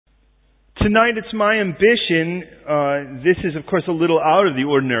Tonight it's my ambition, this is of course a little out of the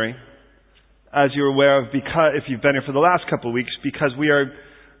ordinary, as you're aware of, because if you've been here for the last couple of weeks, because we are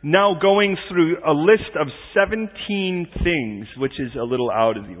now going through a list of 17 things, which is a little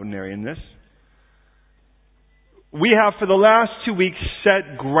out of the ordinary in this. We have for the last 2 weeks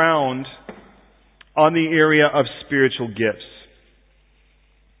set ground on the area of spiritual gifts.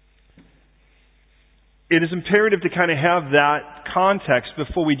 It is imperative to kind of have that context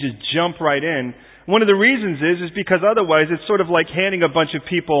before we just jump right in. One of the reasons is because otherwise it's sort of like handing a bunch of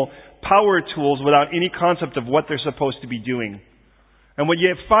people power tools without any concept of what they're supposed to be doing. And what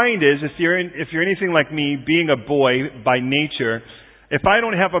you find is, if you're anything like me, being a boy by nature, if I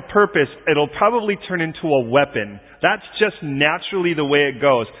don't have a purpose, it'll probably turn into a weapon. That's just naturally the way it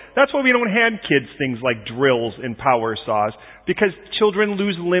goes. That's why we don't hand kids things like drills and power saws, because children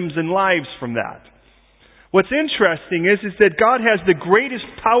lose limbs and lives from that. What's interesting is that God has the greatest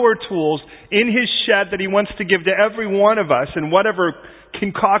power tools in His shed that He wants to give to every one of us, and whatever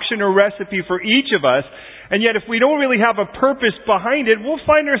concoction or recipe for each of us. And yet if we don't really have a purpose behind it, we'll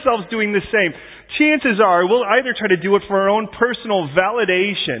find ourselves doing the same. Chances are we'll either try to do it for our own personal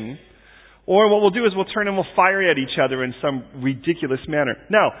validation, or what we'll do is we'll turn and we'll fire at each other in some ridiculous manner.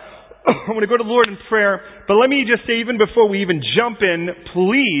 Now, I'm going to go to the Lord in prayer, but let me just say, even before we even jump in,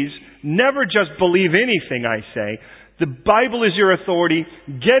 please never just believe anything I say. The Bible is your authority.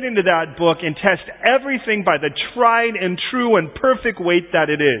 Get into that book and test everything by the tried and true and perfect weight that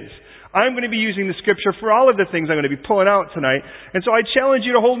it is. I'm going to be using the Scripture for all of the things I'm going to be pulling out tonight. And so I challenge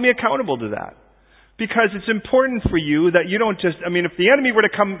you to hold me accountable to that. Because it's important for you that you don't just, if the enemy were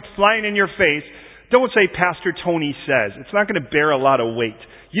to come flying in your face, don't say Pastor Tony says. It's not going to bear a lot of weight.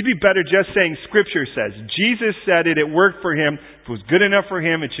 You'd be better just saying Scripture says. Jesus said it. It worked for Him. If it was good enough for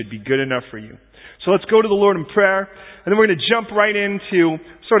Him, it should be good enough for you. So let's go to the Lord in prayer. And then we're going to jump right into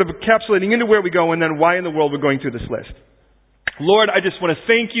sort of encapsulating into where we go and then why in the world we're going through this list. Lord, I just want to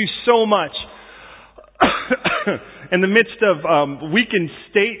thank you so much. In the midst of weakened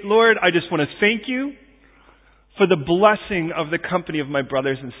state, Lord, I just want to thank you for the blessing of the company of my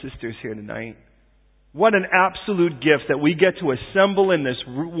brothers and sisters here tonight. What an absolute gift that we get to assemble in this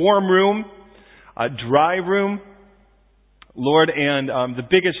warm room, a dry room, Lord. And the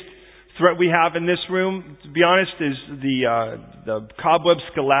biggest threat we have in this room, to be honest, is the cobweb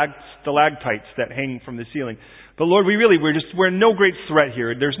stalactites that hang from the ceiling. But Lord, we're no great threat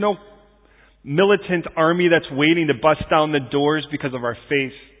here. There's no militant army that's waiting to bust down the doors because of our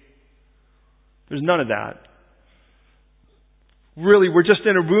faith. There's none of that. Really, we're just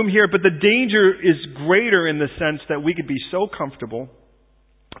in a room here, but the danger is greater in the sense that we could be so comfortable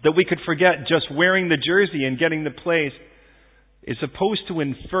that we could forget just wearing the jersey and getting the place is supposed to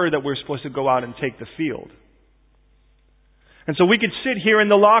infer that we're supposed to go out and take the field. And so we could sit here in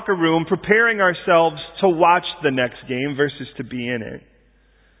the locker room preparing ourselves to watch the next game versus to be in it.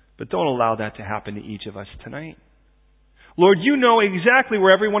 But don't allow that to happen to each of us tonight. Lord, you know exactly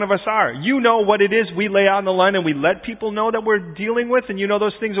where every one of us are. You know what it is we lay out on the line and we let people know that we're dealing with, and you know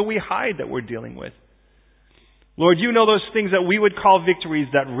those things that we hide that we're dealing with. Lord, you know those things that we would call victories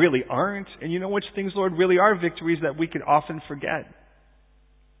that really aren't, and you know which things, Lord, really are victories that we could often forget.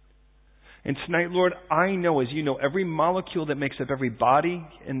 And tonight, Lord, I know, as you know, every molecule that makes up every body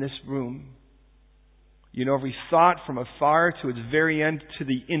in this room. You know every thought from afar to its very end, to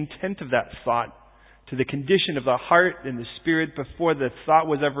the intent of that thought, to the condition of the heart and the spirit before the thought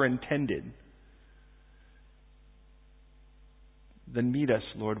was ever intended. Then meet us,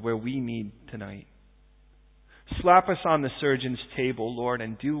 Lord, where we need tonight. Slap us on the surgeon's table, Lord,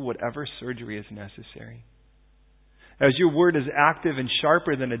 and do whatever surgery is necessary. As your word is active and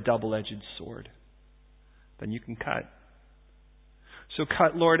sharper than a double-edged sword, then you can cut. So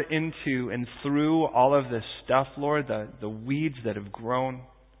cut, Lord, into and through all of this stuff, Lord, the weeds that have grown.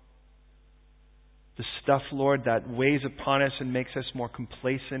 The stuff, Lord, that weighs upon us and makes us more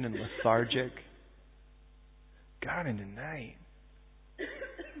complacent and lethargic. God, and tonight,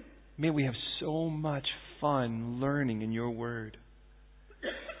 may we have so much fun learning in your word.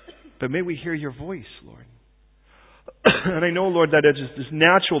 But may we hear your voice, Lord. And I know, Lord, that it's just this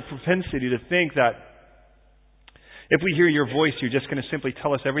natural propensity to think that if we hear your voice, you're just going to simply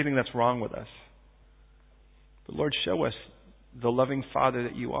tell us everything that's wrong with us. But Lord, show us the loving Father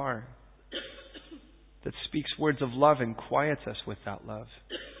that you are, that speaks words of love and quiets us with that love.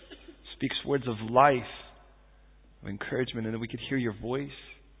 Speaks words of life, of encouragement, and that we could hear your voice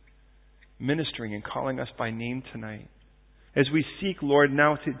ministering and calling us by name tonight. As we seek, Lord,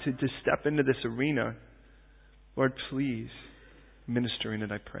 now to step into this arena, Lord, please minister in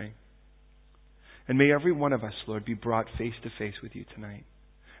it, I pray. And may every one of us, Lord, be brought face to face with you tonight.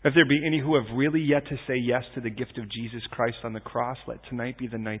 If there be any who have really yet to say yes to the gift of Jesus Christ on the cross, let tonight be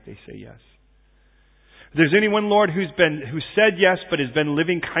the night they say yes. If there's anyone, Lord, who said yes but has been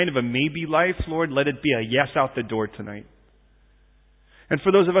living kind of a maybe life, Lord, let it be a yes out the door tonight. And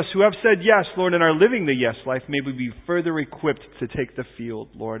for those of us who have said yes, Lord, and are living the yes life, may we be further equipped to take the field,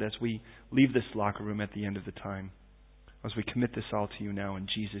 Lord, as we leave this locker room at the end of the time. As we commit this all to you now in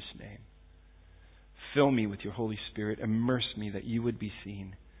Jesus' name. Fill me with your Holy Spirit. Immerse me that you would be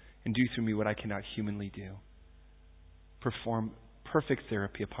seen. And do through me what I cannot humanly do. Perform perfect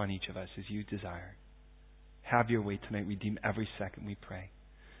therapy upon each of us as you desire. Have your way tonight. Redeem every second, we pray.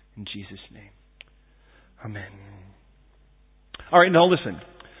 In Jesus' name. Amen. All right, now listen.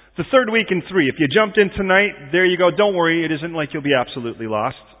 The third week in 3. If you jumped in tonight, there you go. Don't worry. It isn't like you'll be absolutely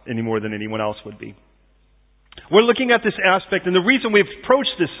lost any more than anyone else would be. We're looking at this aspect, and the reason we've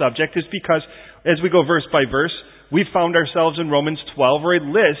approached this subject is because as we go verse by verse, we found ourselves in Romans 12 where it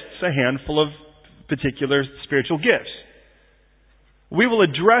lists a handful of particular spiritual gifts. We will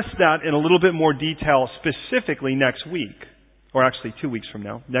address that in a little bit more detail specifically next week, or actually 2 weeks from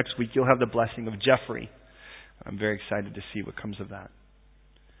now. Next week you'll have the blessing of Jeffrey. I'm very excited to see what comes of that.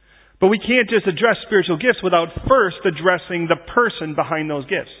 But we can't just address spiritual gifts without first addressing the person behind those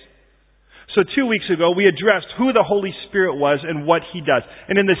gifts. So 2 weeks ago, we addressed who the Holy Spirit was and what He does.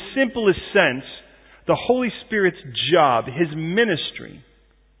 And in the simplest sense, the Holy Spirit's job, His ministry,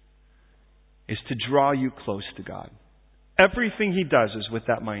 is to draw you close to God. Everything He does is with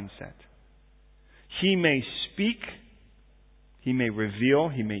that mindset. He may speak, He may reveal,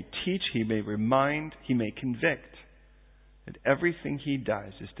 He may teach, He may remind, He may convict. And everything He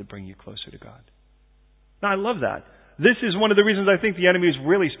does is to bring you closer to God. Now, I love that. This is one of the reasons I think the enemy has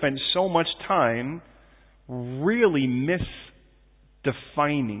really spent so much time really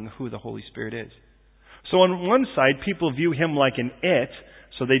misdefining who the Holy Spirit is. So on one side, people view Him like an it,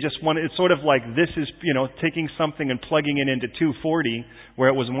 so they just want, it's sort of like this is, taking something and plugging it into 240 where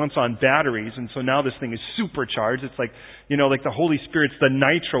it was once on batteries, and so now this thing is supercharged. It's like, like the Holy Spirit's the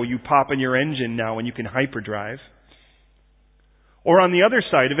nitro you pop in your engine now and you can hyperdrive. Or on the other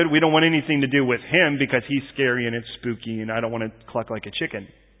side of it, we don't want anything to do with Him because He's scary and it's spooky and I don't want to cluck like a chicken.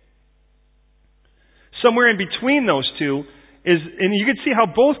 Somewhere in between those two is, and you can see how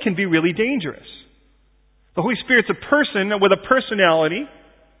both can be really dangerous. The Holy Spirit's a person with a personality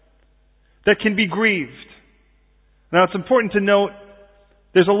that can be grieved. Now it's important to note,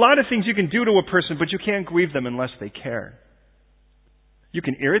 there's a lot of things you can do to a person, but you can't grieve them unless they care. You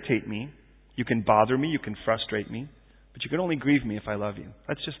can irritate me, you can bother me, you can frustrate me, but you can only grieve me if I love you.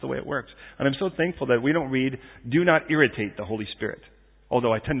 That's just the way it works. And I'm so thankful that we don't read, do not irritate the Holy Spirit.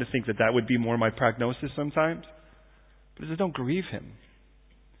 Although I tend to think that would be more my prognosis sometimes. But it says don't grieve Him.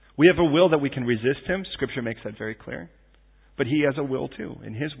 We have a will that we can resist Him. Scripture makes that very clear. But He has a will too.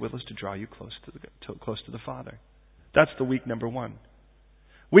 And His will is to draw you close to the Father. That's the week number 1.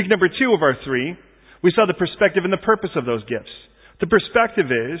 Week number 2 of our 3, we saw the perspective and the purpose of those gifts. The perspective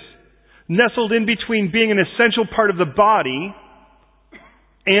is, nestled in between being an essential part of the body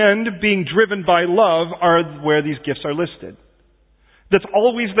and being driven by love are where these gifts are listed. That's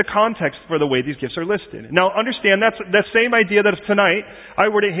always the context for the way these gifts are listed. Now understand, that's the same idea that if tonight I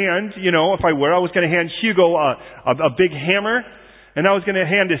were to hand, I was going to hand Hugo a big hammer, and I was going to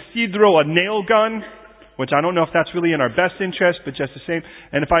hand Isidro a nail gun, which I don't know if that's really in our best interest, but just the same.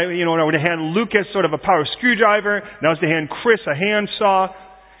 And if I were to hand Lucas sort of a power screwdriver, and I was to hand Chris a handsaw,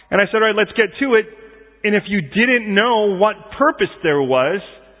 and I said, all right, let's get to it. And if you didn't know what purpose there was,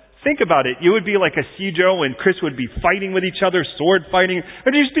 think about it. You would be like Isidro and Chris would be fighting with each other, sword fighting.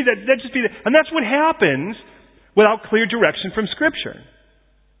 That'd just be that. And that's what happens without clear direction from Scripture.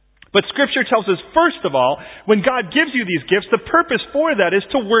 But Scripture tells us, first of all, when God gives you these gifts, the purpose for that is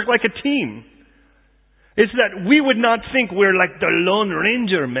to work like a team. It's that we would not think we're like the Lone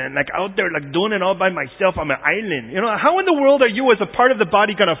Ranger, man, like out there like doing it all by myself on an island. How in the world are you as a part of the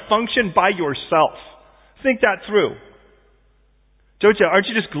body going to function by yourself? Think that through. Aren't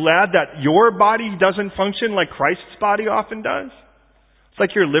you just glad that your body doesn't function like Christ's body often does? It's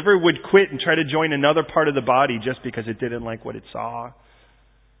like your liver would quit and try to join another part of the body just because it didn't like what it saw.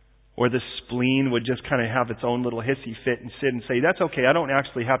 Or the spleen would just kind of have its own little hissy fit and sit and say, that's okay, I don't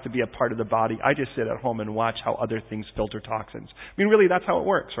actually have to be a part of the body. I just sit at home and watch how other things filter toxins. I mean, really, that's how it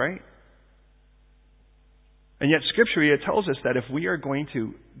works, right? And yet Scripture tells us that if we are going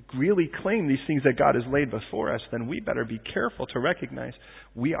to really claim these things that God has laid before us, then we better be careful to recognize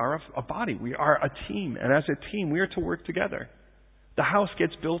we are a body. We are a team. And as a team, we are to work together. The house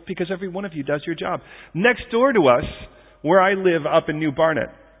gets built because every one of you does your job. Next door to us, where I live up in New Barnet,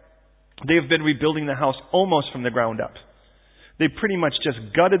 they have been rebuilding the house almost from the ground up. They pretty much just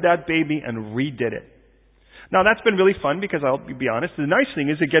gutted that baby and redid it. Now that's been really fun because I'll be honest, the nice thing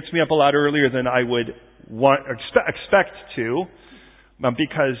is it gets me up a lot earlier than I would want or expect to,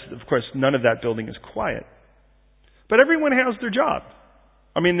 because of course none of that building is quiet. But everyone has their job.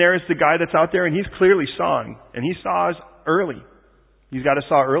 I mean, there's the guy that's out there and he's clearly sawing, and he saws early. He's got to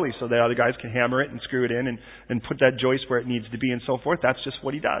saw early so that other guys can hammer it and screw it in and put that joist where it needs to be and so forth. That's just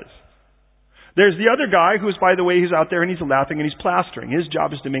what he does. There's the other guy who's, by the way, he's out there and he's laughing and he's plastering. His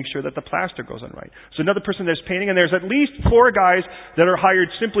job is to make sure that the plaster goes on right. So another person there's painting, and there's at least 4 guys that are hired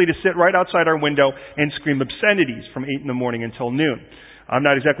simply to sit right outside our window and scream obscenities from 8 in the morning until noon. I'm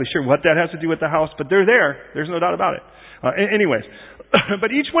not exactly sure what that has to do with the house, but they're there. There's no doubt about it. Anyways,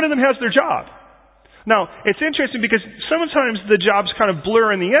 but each one of them has their job. Now, it's interesting because sometimes the jobs kind of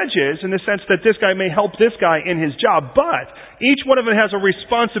blur in the edges in the sense that this guy may help this guy in his job, but each one of them has a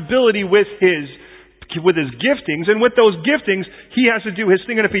responsibility with his giftings, and with those giftings, he has to do his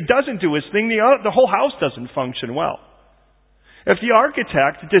thing, and if he doesn't do his thing, the whole house doesn't function well. If the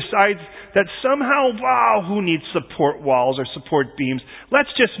architect decides that somehow, wow, who needs support walls or support beams?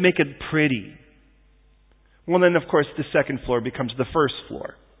 Let's just make it pretty. Well, then, of course, the second floor becomes the first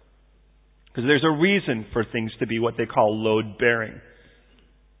floor. Because there's a reason for things to be what they call load-bearing.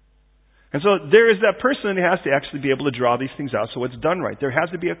 And so there is that person that has to actually be able to draw these things out so it's done right. There has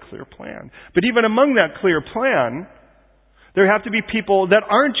to be a clear plan. But even among that clear plan, there have to be people that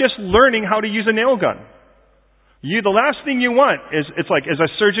aren't just learning how to use a nail gun. The last thing you want is a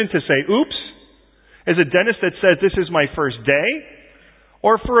surgeon to say, oops, as a dentist that says, this is my first day,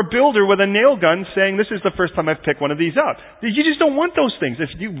 or for a builder with a nail gun saying, this is the first time I've picked one of these up. You just don't want those things. If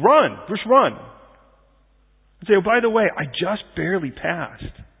you run, just run. And say, oh, by the way, I just barely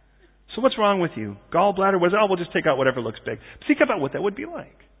passed. So what's wrong with you? Gallbladder? We'll just take out whatever looks big. Think about what that would be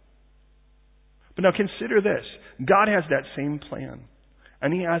like. But now consider this. God has that same plan.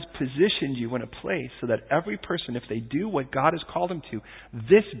 And He has positioned you in a place so that every person, if they do what God has called them to,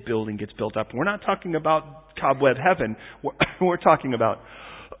 this building gets built up. We're not talking about cobweb heaven. We're talking about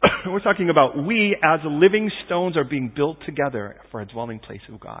we as living stones are being built together for a dwelling place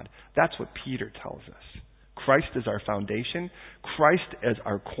of God. That's what Peter tells us. Christ is our foundation. Christ is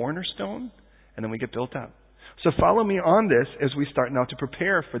our cornerstone. And then we get built up. So follow me on this as we start now to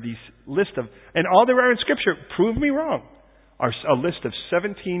prepare for these list of, and all there are in Scripture, prove me wrong, are a list of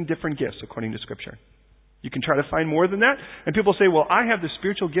 17 different gifts according to Scripture. You can try to find more than that. And people say, well, I have the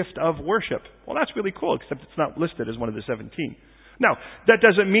spiritual gift of worship. Well, that's really cool, except it's not listed as one of the 17. Now, that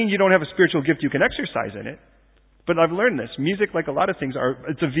doesn't mean you don't have a spiritual gift you can exercise in it. But I've learned this. Music, like a lot of things,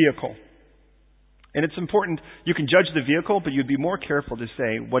 it's a vehicle. And it's important. You can judge the vehicle, but you'd be more careful to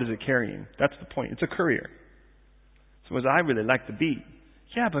say, what is it carrying? That's the point. It's a courier. So as I really like the beat.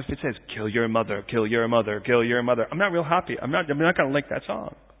 Yeah, but if it says, kill your mother, kill your mother, kill your mother, I'm not real happy. I'm not going to like that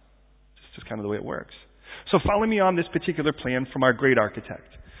song. It's just kind of the way it works. So follow me on this particular plan from our great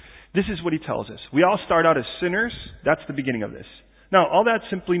architect. This is what he tells us. We all start out as sinners. That's the beginning of this. Now, all that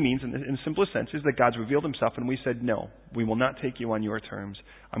simply means, in the simplest sense, is that God's revealed Himself and we said, no, we will not take you on your terms.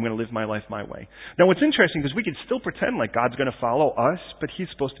 I'm going to live my life my way. Now, what's interesting is we could still pretend like God's going to follow us, but He's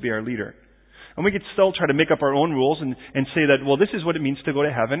supposed to be our leader. And we could still try to make up our own rules and say that, well, this is what it means to go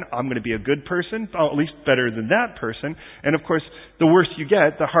to heaven. I'm going to be a good person, at least better than that person. And of course, the worse you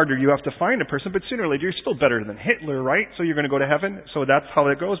get, the harder you have to find a person. But sooner or later, you're still better than Hitler, right? So you're going to go to heaven. So that's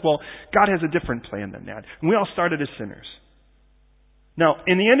how it goes. Well, God has a different plan than that. And we all started as sinners. Now,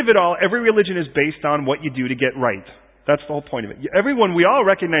 in the end of it all, every religion is based on what you do to get right. That's the whole point of it. We all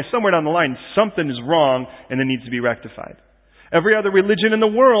recognize somewhere down the line something is wrong and it needs to be rectified. Every other religion in the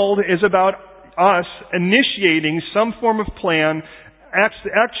world is about us initiating some form of plan,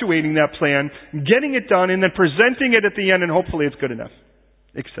 actuating that plan, getting it done, and then presenting it at the end, and hopefully it's good enough.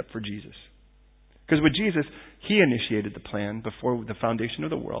 Except for Jesus. Because with Jesus, He initiated the plan before the foundation of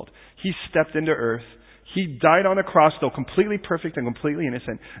the world. He stepped into earth. He died on the cross, though completely perfect and completely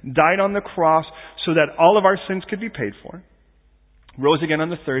innocent. Died on the cross so that all of our sins could be paid for. Rose again on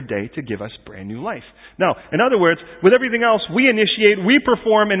the third day to give us brand new life. Now, in other words, with everything else, we initiate, we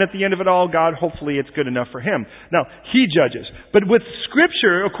perform, and at the end of it all, God, hopefully it's good enough for Him. Now, He judges. But with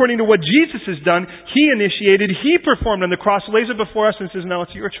Scripture, according to what Jesus has done, He initiated, He performed on the cross, lays it before us and says, now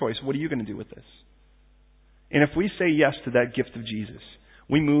it's your choice. What are you going to do with this? And if we say yes to that gift of Jesus,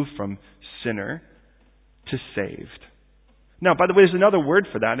 we move from sinner to saved. Now, by the way, there's another word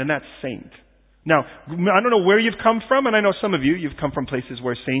for that, and that's saint. Now, I don't know where you've come from, and I know some of you've come from places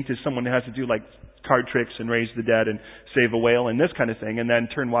where saint is someone that has to do like card tricks and raise the dead and save a whale and this kind of thing, and then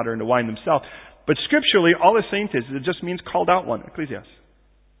turn water into wine themselves. But scripturally, all a saint is, it just means called out one, ecclesias.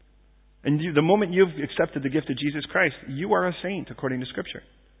 And the moment you've accepted the gift of Jesus Christ, you are a saint according to Scripture.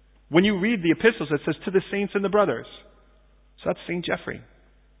 When you read the epistles, it says to the saints and the brothers. So that's St. Jeffrey.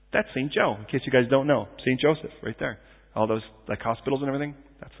 That's St. Joe, in case you guys don't know. St. Joseph, right there. All those like hospitals and everything.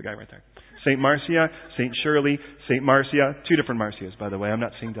 That's the guy right there. St. Marcia, St. Shirley, St. Marcia. 2 different Marcias, by the way. I'm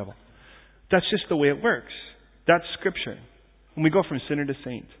not saying double. That's just the way it works. That's Scripture. When we go from sinner to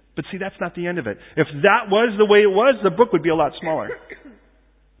saint. But see, that's not the end of it. If that was the way it was, the book would be a lot smaller.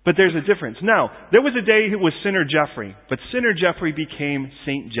 But there's a difference. Now, there was a day it was Sinner Jeffrey, but Sinner Jeffrey became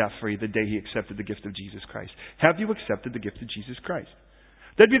Saint Jeffrey the day he accepted the gift of Jesus Christ. Have you accepted the gift of Jesus Christ?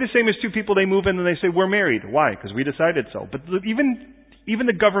 That'd be the same as two people, they move in and they say, we're married. Why? Because we decided so. But even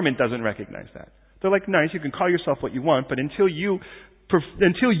the government doesn't recognize that. They're like, nice, you can call yourself what you want, but until you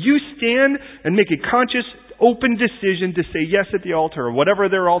stand and make a conscious, open decision to say yes at the altar or whatever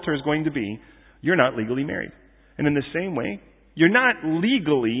their altar is going to be, you're not legally married. And in the same way, you're not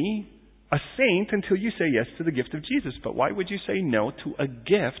legally a saint until you say yes to the gift of Jesus. But why would you say no to a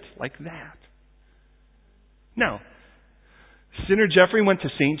gift like that? Now, Sinner Jeffrey went to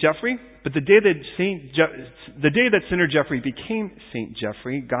Saint Jeffrey, but the day that Sinner Jeffrey became Saint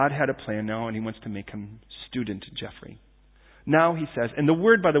Jeffrey, God had a plan now, and He wants to make him Student Jeffrey. Now He says, and the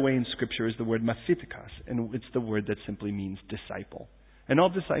word, by the way, in Scripture is the word mathetikos, and it's the word that simply means disciple. And all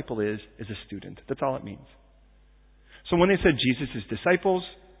disciple is a student. That's all it means. So when they said Jesus' disciples,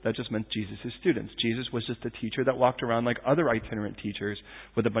 that just meant Jesus' students. Jesus was just a teacher that walked around like other itinerant teachers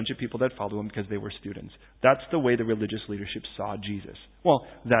with a bunch of people that followed Him because they were students. That's the way the religious leadership saw Jesus. Well,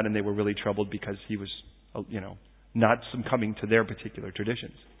 that and they were really troubled because He was, not succumbing to their particular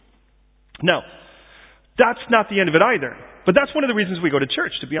traditions. Now, that's not the end of it either. But that's one of the reasons we go to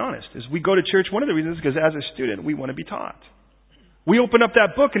church, to be honest. Is we go to church, one of the reasons is because as a student, we want to be taught. We open up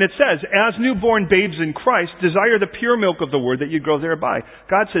that book and it says, as newborn babes in Christ, desire the pure milk of the word that you grow thereby.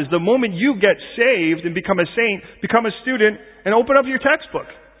 God says, the moment you get saved and become a saint, become a student, and open up your textbook.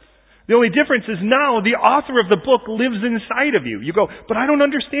 The only difference is now the author of the book lives inside of you. You go, but I don't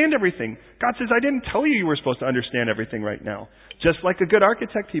understand everything. God says, I didn't tell you were supposed to understand everything right now. Just like a good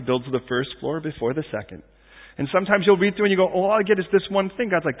architect, he builds the first floor before the second. And sometimes you'll read through and you go, all I get is this one thing.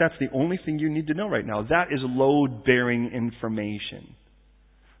 God's like, that's the only thing you need to know right now. That is load-bearing information.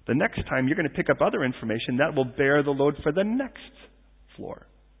 The next time you're going to pick up other information, that will bear the load for the next floor.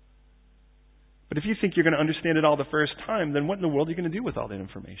 But if you think you're going to understand it all the first time, then what in the world are you going to do with all that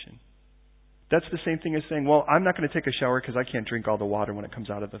information? That's the same thing as saying, well, I'm not going to take a shower because I can't drink all the water when it comes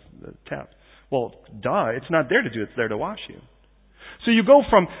out of the tap. Well, duh, it's not there to do, it's there to wash you. So you go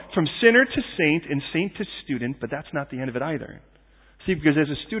from sinner to saint and saint to student, but that's not the end of it either. See, because as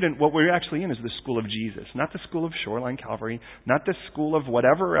a student, what we're actually in is the school of Jesus, not the school of Shoreline Calvary, not the school of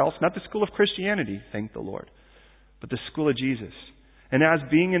whatever else, not the school of Christianity, thank the Lord, but the school of Jesus. And as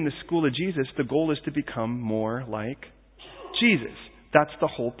being in the school of Jesus, the goal is to become more like Jesus. That's the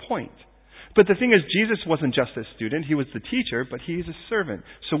whole point. But the thing is, Jesus wasn't just a student. He was the teacher, but he's a servant.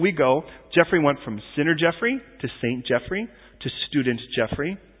 So we go, Jeffrey went from Sinner Jeffrey to Saint Jeffrey to Student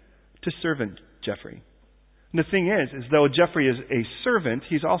Jeffrey to Servant Jeffrey. And the thing is though Jeffrey is a servant,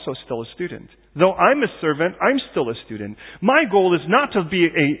 he's also still a student. Though I'm a servant, I'm still a student. My goal is not to be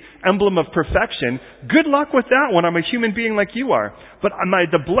an emblem of perfection. Good luck with that when I'm a human being like you are. But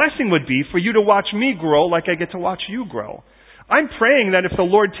the blessing would be for you to watch me grow like I get to watch you grow. I'm praying that if the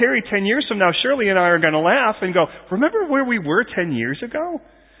Lord tarry 10 years from now, Shirley and I are going to laugh and go, remember where we were 10 years ago?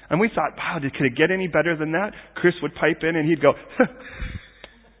 And we thought, wow, could it get any better than that? Chris would pipe in and he'd go,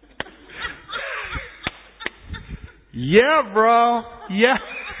 yeah, bro. Yeah.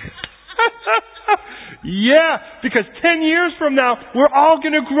 Yeah, because 10 years from now, we're all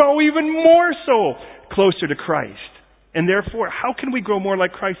going to grow even more so closer to Christ. And therefore, how can we grow more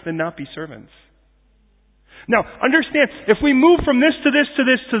like Christ than not be servants? Now, understand, if we move from this to this to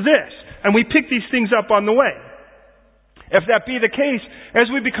this to this, and we pick these things up on the way, if that be the case, as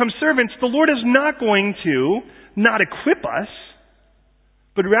we become servants, the Lord is not going to not equip us,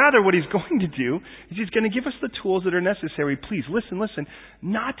 but rather what He's going to do is He's going to give us the tools that are necessary. Please, listen,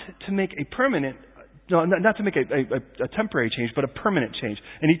 not to make a permanent, not to make a temporary change, but a permanent change,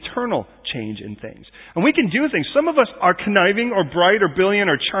 an eternal change in things. And we can do things. Some of us are conniving or bright or brilliant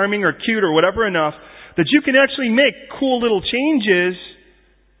or charming or cute or whatever enough that you can actually make cool little changes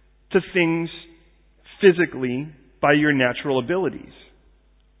to things physically by your natural abilities.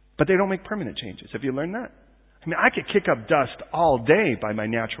 But they don't make permanent changes. Have you learned that? I mean, I could kick up dust all day by my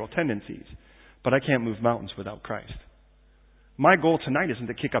natural tendencies, but I can't move mountains without Christ. My goal tonight isn't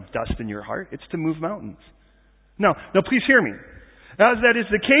to kick up dust in your heart, it's to move mountains. Now please hear me. As that is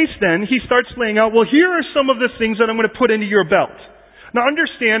the case then, he starts laying out, well, here are some of the things that I'm going to put into your belt. Now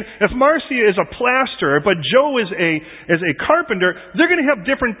understand, if Marcia is a plasterer, but Joe is a carpenter, they're going to have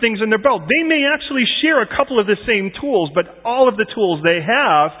different things in their belt. They may actually share a couple of the same tools, but all of the tools they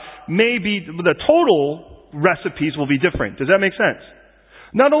have may be, the total recipes will be different. Does that make sense?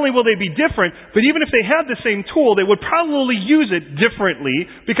 Not only will they be different, but even if they had the same tool, they would probably use it differently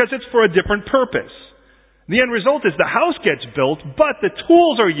because it's for a different purpose. The end result is the house gets built, but the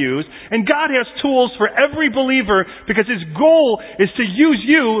tools are used, and God has tools for every believer because His goal is to use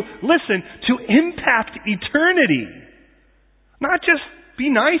you, listen, to impact eternity. Not just be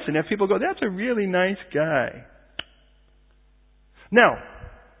nice and have people go, that's a really nice guy. Now,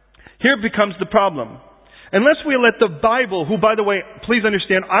 here becomes the problem. Unless we let the Bible, who, by the way, please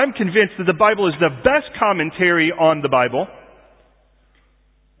understand, I'm convinced that the Bible is the best commentary on the Bible.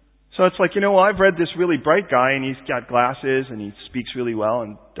 So it's like, well, I've read this really bright guy, and he's got glasses, and he speaks really well,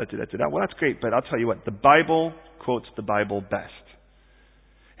 and da-da-da-da-da. Well, that's great, but I'll tell you what, the Bible quotes the Bible best.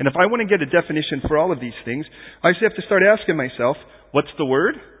 And if I want to get a definition for all of these things, I just have to start asking myself, what's the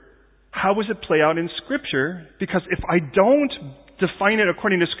word? How does it play out in Scripture? Because if I don't define it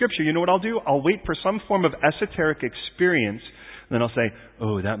according to Scripture, you know what I'll do? I'll wait for some form of esoteric experience, and then I'll say,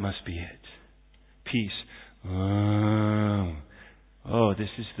 oh, that must be it. Peace. Oh, this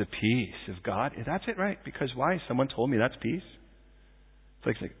is the peace of God. That's it, right? Because why? Someone told me that's peace.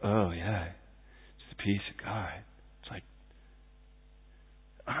 It's like, oh yeah, it's the peace of God. It's like,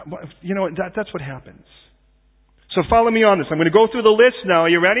 that's what happens. So follow me on this. I'm going to go through the list now. Are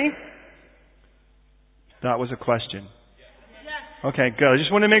you ready? That was a question. Okay, good. I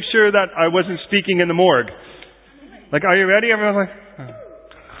just want to make sure that I wasn't speaking in the morgue. Like, are you ready? Everyone's like,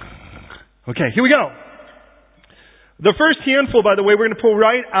 oh. Okay, here we go. The first handful, by the way, we're going to pull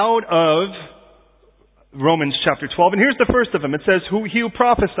right out of Romans chapter 12. And here's the first of them. It says, he who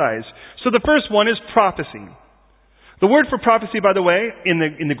prophesies. So the first one is prophecy. The word for prophecy, by the way, in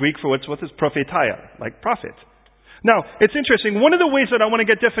the Greek for what is prophetia, like prophet. Now, it's interesting. One of the ways that I want to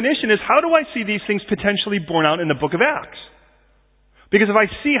get definition is how do I see these things potentially borne out in the book of Acts? Because if I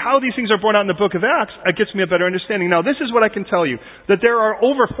see how these things are borne out in the book of Acts, it gets me a better understanding. Now, this is what I can tell you. That there are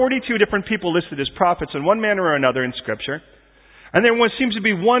over 42 different people listed as prophets in one manner or another in Scripture. And there seems to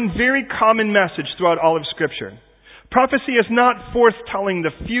be one very common message throughout all of Scripture. Prophecy is not forthtelling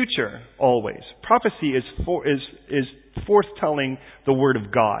the future, always. Prophecy is forthtelling the Word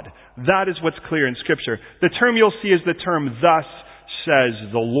of God. That is what's clear in Scripture. The term you'll see is the term, thus says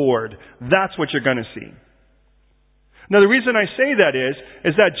the Lord. That's what you're going to see. Now, the reason I say that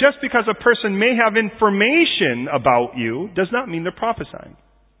is that just because a person may have information about you does not mean they're prophesying.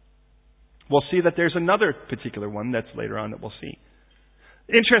 We'll see that there's another particular one that's later on that we'll see.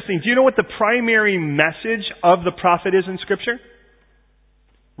 Interesting. Do you know what the primary message of the prophet is in Scripture?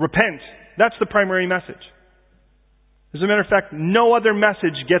 Repent. That's the primary message. As a matter of fact, no other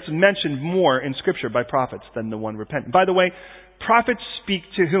message gets mentioned more in Scripture by prophets than the one repent. By the way, prophets speak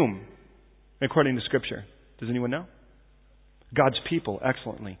to whom, according to Scripture? Does anyone know? God's people,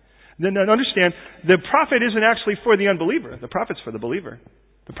 excellently. Then understand, the prophet isn't actually for the unbeliever. The prophet's for the believer.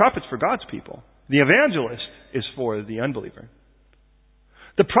 The prophet's for God's people. The evangelist is for the unbeliever.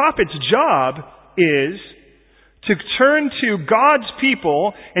 The prophet's job is to turn to God's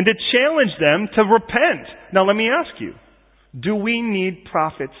people and to challenge them to repent. Now let me ask you, do we need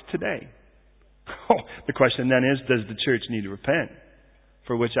prophets today? The question then is, does the church need to repent?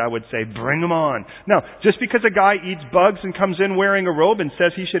 For which I would say, bring them on. Now, just because a guy eats bugs and comes in wearing a robe and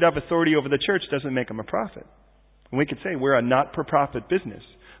says he should have authority over the church doesn't make him a prophet. And we could say we're a not-for-profit business.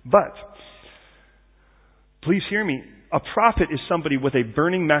 But, please hear me, a prophet is somebody with a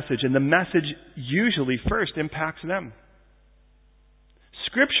burning message, and the message usually first impacts them.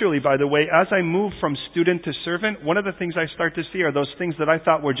 Scripturally, by the way, as I move from student to servant, one of the things I start to see are those things that I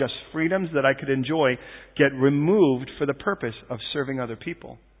thought were just freedoms that I could enjoy get removed for the purpose of serving other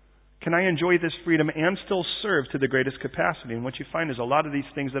people. Can I enjoy this freedom and still serve to the greatest capacity? And what you find is a lot of these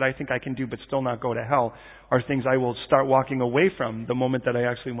things that I think I can do but still not go to hell are things I will start walking away from the moment that I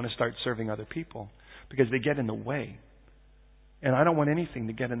actually want to start serving other people, because they get in the way. And I don't want anything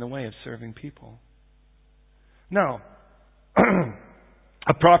to get in the way of serving people. Now,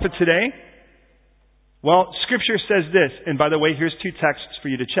 a prophet today? Well, Scripture says this, and by the way, here's two texts for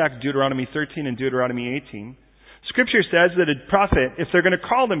you to check, Deuteronomy 13 and Deuteronomy 18. Scripture says that a prophet, if they're going to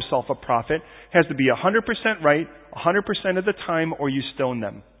call themselves a prophet, has to be 100% right, 100% of the time, or you stone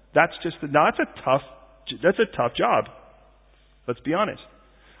them. That's a tough job. Let's be honest.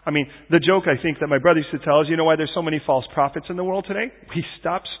 I mean, the joke I think that my brother used to tell is, you know why there's so many false prophets in the world today? We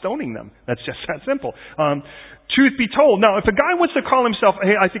stopped stoning them. That's just that simple. Truth be told, now if a guy wants to call himself,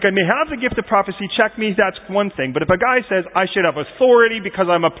 hey, I think I may have the gift of prophecy, check me, that's one thing. But if a guy says, I should have authority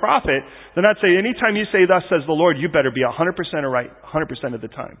because I'm a prophet, then I'd say anytime you say, thus says the Lord, you better be 100% right 100% of the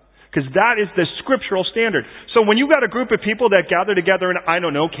time. Because that is the scriptural standard. So when you've got a group of people that gather together in, I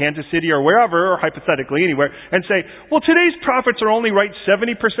don't know, Kansas City or wherever, or hypothetically anywhere, and say, well, today's prophets are only right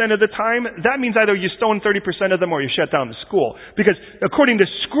 70% of the time, that means either you stone 30% of them or you shut down the school. Because according to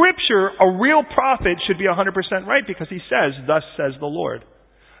Scripture, a real prophet should be 100% right because he says, thus says the Lord.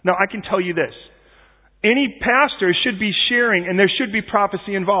 Now, I can tell you this. Any pastor should be sharing, and there should be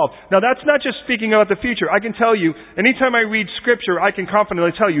prophecy involved. Now, that's not just speaking about the future. I can tell you, anytime I read Scripture, I can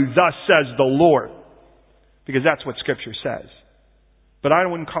confidently tell you, thus says the Lord. Because that's what Scripture says. But I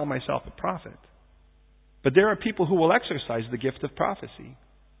wouldn't call myself a prophet. But there are people who will exercise the gift of prophecy.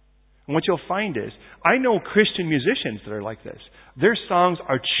 And what you'll find is, I know Christian musicians that are like this. Their songs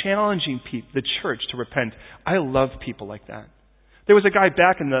are challenging the church to repent. I love people like that. There was a guy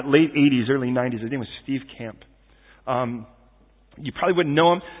back in the late 80s, early 90s. His name was Steve Camp. You probably wouldn't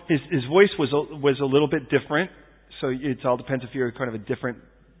know him. His voice was a little bit different. So it all depends if you're kind of a different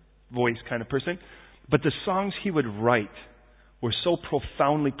voice kind of person. But the songs he would write were so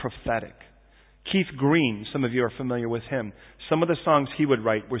profoundly prophetic. Keith Green, some of you are familiar with him. Some of the songs he would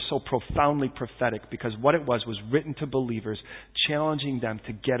write were so profoundly prophetic because what it was written to believers, challenging them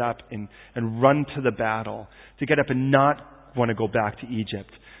to get up and run to the battle, to get up and not want to go back to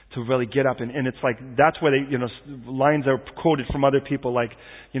Egypt, to really get up. And it's like, that's where lines are quoted from other people like,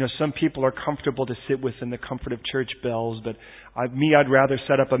 some people are comfortable to sit within the comfort of church bells, but I'd rather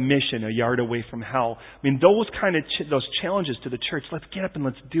set up a mission a yard away from hell. I mean, those kind of, those challenges to the church, let's get up and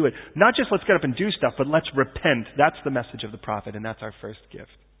let's do it. Not just let's get up and do stuff, but let's repent. That's the message of the prophet, and that's our first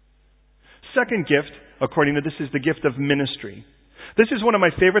gift. Second gift, according to this, is the gift of ministry. This is one of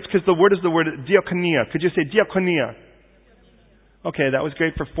my favorites because the word is the word diakonia. Could you say diakonia? Okay, that was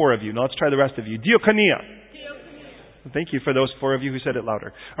great for 4 of you. Now let's try the rest of you. Diakonia. Thank you for those 4 of you who said it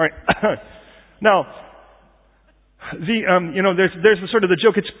louder. All right. Now, there's sort of the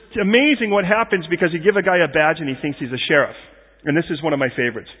joke. It's amazing what happens because you give a guy a badge and he thinks he's a sheriff. And this is one of my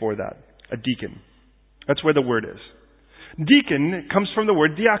favorites for that. A deacon. That's where the word is. Deacon comes from the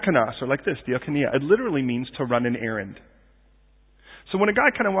word diakonos, or like this, diakonia. It literally means to run an errand. So when a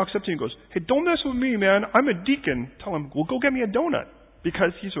guy kind of walks up to you and goes, hey, don't mess with me, man. I'm a deacon. Tell him, well, go get me a donut.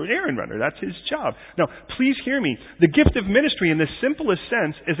 Because he's an errand runner. That's his job. Now, please hear me. The gift of ministry in the simplest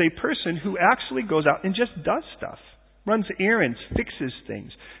sense is a person who actually goes out and just does stuff. Runs errands, fixes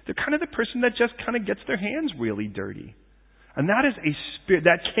things. They're kind of the person that just kind of gets their hands really dirty. And that is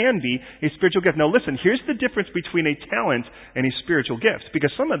that can be a spiritual gift. Now listen, here's the difference between a talent and a spiritual gift.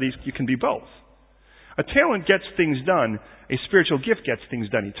 Because some of these, you can be both. A talent gets things done. A spiritual gift gets things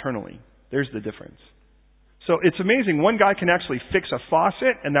done eternally. There's the difference. So it's amazing. One guy can actually fix a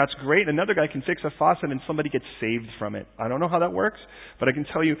faucet, and that's great. Another guy can fix a faucet, and somebody gets saved from it. I don't know how that works, but I can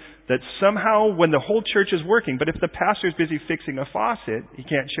tell you that somehow when the whole church is working, but if the pastor's busy fixing a faucet, he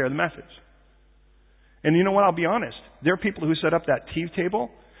can't share the message. And you know what? I'll be honest. There are people who set up that tea table.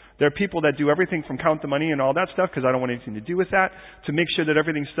 There are people that do everything from count the money and all that stuff because I don't want anything to do with that, to make sure that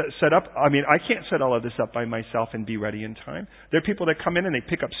everything's set up. I mean, I can't set all of this up by myself and be ready in time. There are people that come in and they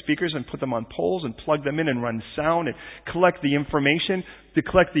pick up speakers and put them on poles and plug them in and run sound and collect the information, to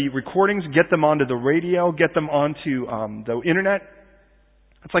collect the recordings, get them onto the radio, get them onto the internet.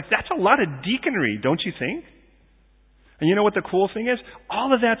 It's like, that's a lot of deaconry, don't you think? And you know what the cool thing is?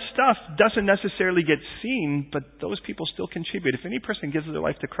 All of that stuff doesn't necessarily get seen, but those people still contribute. If any person gives their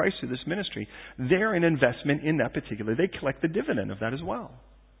life to Christ through this ministry, they're an investment in that particular. They collect the dividend of that as well.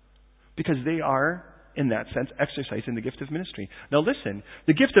 Because they are, in that sense, exercising the gift of ministry. Now listen,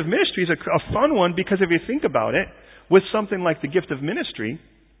 the gift of ministry is a fun one because if you think about it, with something like the gift of ministry,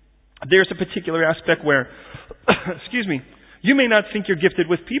 there's a particular aspect where, excuse me, you may not think you're gifted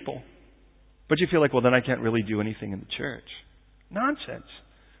with people. But you feel like, well, then I can't really do anything in the church. Nonsense.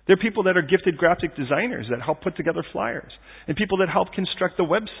 There are people that are gifted graphic designers that help put together flyers. And people that help construct the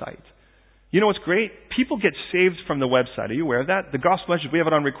website. You know what's great? People get saved from the website. Are you aware of that? The gospel message, we have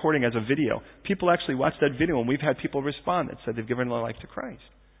it on recording as a video. People actually watch that video, and we've had people respond that said they've given their life to Christ.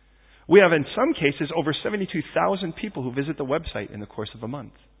 We have, in some cases, over 72,000 people who visit the website in the course of a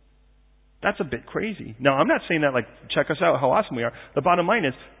month. That's a bit crazy. Now, I'm not saying that like, check us out, how awesome we are. The bottom line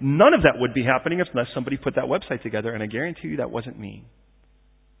is, none of that would be happening unless somebody put that website together, and I guarantee you that wasn't me.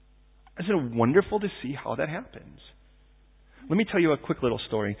 Isn't it wonderful to see how that happens? Let me tell you a quick little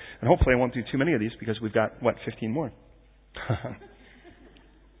story, and hopefully I won't do too many of these because we've got, 15 more.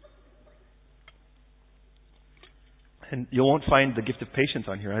 And you won't find the gift of patience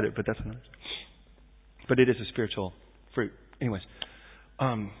on here either, but that's another. But it is a spiritual fruit. Anyways,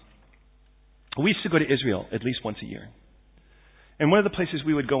 we used to go to Israel at least once a year. And one of the places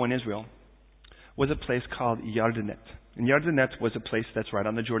we would go in Israel was a place called Yardenit. And Yardenit was a place that's right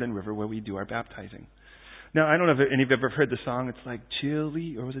on the Jordan River where we do our baptizing. Now, I don't know if any of you have ever heard the song. It's like,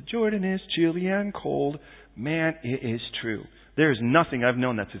 chilly, or was it Jordan is chilly and cold. Man, it is true. There's nothing I've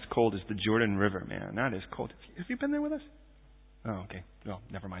known that's as cold as the Jordan River, man. That is cold. Have you been there with us? Oh, okay. Well,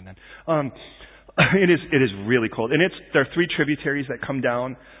 never mind then. It is really cold. And there are 3 tributaries that come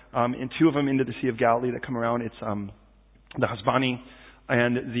down, and 2 of them into the Sea of Galilee that come around. It's the Hasbani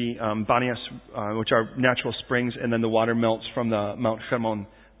and the Banias, which are natural springs, and then the water melts from the Mount Hermon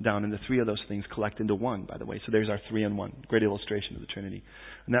down, and the 3 of those things collect into one, by the way. So there's our 3-in-1, great illustration of the Trinity.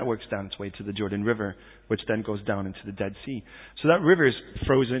 And that works down its way to the Jordan River, which then goes down into the Dead Sea. So that river is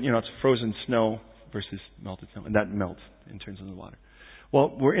frozen, it's frozen snow versus melted snow, and that melts and turns into water.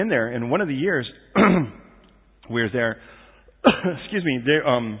 Well, we're in there, and one of the years we're there, excuse me,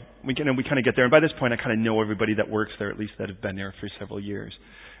 we kind of get there, and by this point I kind of know everybody that works there, at least that have been there for several years.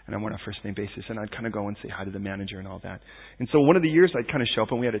 And I'm on a first-name basis, and I'd kind of go and say hi to the manager and all that. And so one of the years I'd kind of show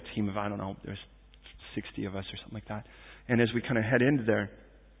up, and we had a team of, I don't know, there's 60 of us or something like that. And as we kind of head into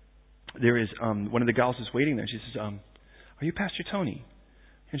there is one of the gals is waiting there. She says, are you Pastor Tony?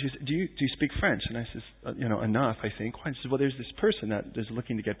 And she says, do you speak French? And I says, enough, I think. Why? She says, well, there's this person that is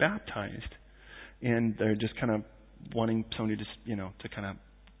looking to get baptized, and they're just kind of wanting somebody to kind of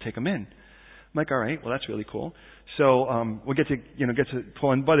take them in. I'm like, all right, well, that's really cool. So we'll get to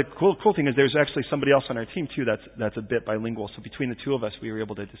pull in. But the cool thing is there's actually somebody else on our team, too, that's a bit bilingual. So between the 2 of us, we were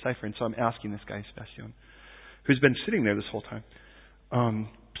able to decipher. And so I'm asking this guy, Sebastian, who's been sitting there this whole time,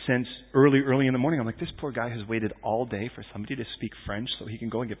 since early in the morning. I'm like, this poor guy has waited all day for somebody to speak French so he can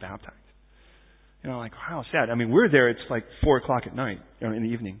go and get baptized. Like, how sad. I mean, we're there, it's like 4 o'clock at night, in the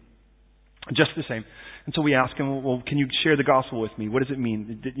evening. Just the same. And so we ask him, well, can you share the gospel with me? What does it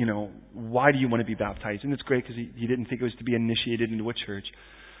mean? Why do you want to be baptized? And it's great because he didn't think it was to be initiated into a church.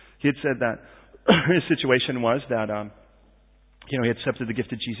 He had said that his situation was that, he accepted the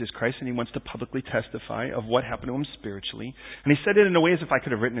gift of Jesus Christ, and he wants to publicly testify of what happened to him spiritually. And he said it in a way as if I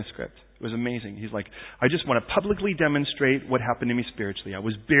could have written a script. It was amazing. He's like, I just want to publicly demonstrate what happened to me spiritually. I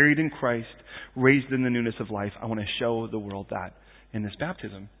was buried in Christ, raised in the newness of life. I want to show the world that in this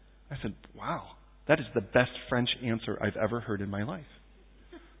baptism. I said, wow, that is the best French answer I've ever heard in my life.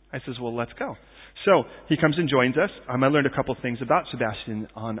 I says, well, let's go. So he comes and joins us. I learned a couple of things about Sebastian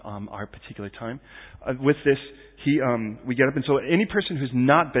on our particular time. With this, we get up, and so any person who's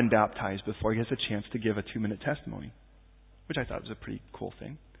not been baptized before gets a chance to give a 2-minute testimony, which I thought was a pretty cool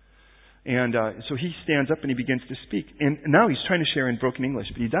thing. And so he stands up and he begins to speak. And now he's trying to share in broken English,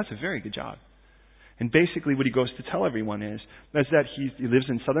 but he does a very good job. And basically what he goes to tell everyone is that he lives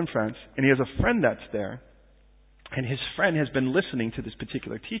in southern France, and he has a friend that's there. And his friend has been listening to this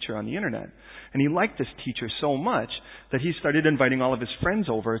particular teacher on the internet. And he liked this teacher so much that he started inviting all of his friends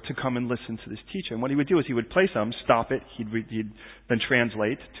over to come and listen to this teacher. And what he would do is he would play some, stop it, he'd then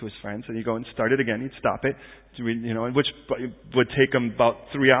translate to his friends, and he'd go and start it again, he'd stop it, which would take him about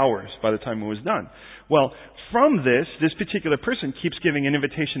 3 hours by the time it was done. Well, from this particular person keeps giving an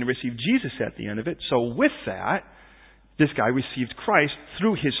invitation to receive Jesus at the end of it. So with that, this guy received Christ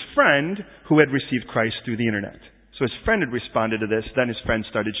through his friend who had received Christ through the internet. So his friend had responded to this, then his friend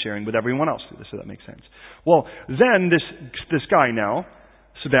started sharing with everyone else through this, so that makes sense. Well, then this guy now,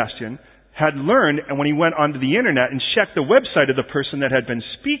 Sebastian, had learned, and when he went onto the internet and checked the website of the person that had been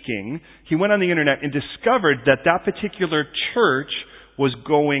speaking, he went on the internet and discovered that particular church was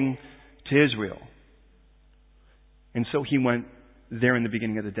going to Israel. And so he went there in the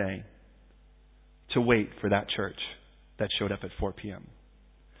beginning of the day to wait for that church that showed up at 4 p.m.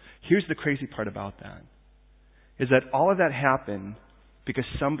 Here's the crazy part about that, is that all of that happened because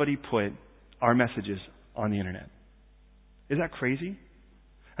somebody put our messages on the internet. Is that crazy?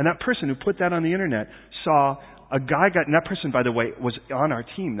 And that person who put that on the internet saw a guy and that person, by the way, was on our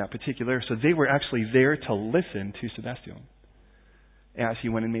team that particular, so they were actually there to listen to Sebastian as he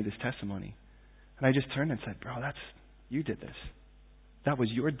went and made his testimony. And I just turned and said, bro, you did this. That was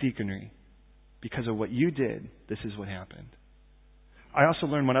your deaconry. Because of what you did, this is what happened. I also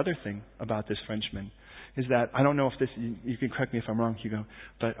learned one other thing about this Frenchman, is that, I don't know if this, you can correct me if I'm wrong, Hugo,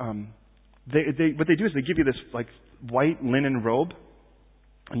 but what they do is they give you this like white linen robe,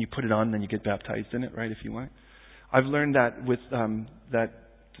 and you put it on, and then you get baptized in it, right, if you want. I've learned that with that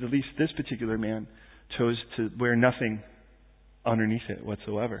at least this particular man chose to wear nothing underneath it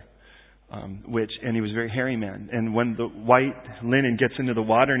whatsoever. and he was a very hairy man. And when the white linen gets into the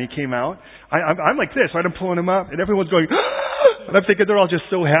water and he came out, I'm like this, right? I'm pulling him up, and everyone's going, ah! And I'm thinking they're all just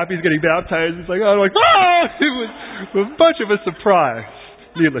so happy he's getting baptized. It's like, I'm like, ah! It was a bunch of a surprise,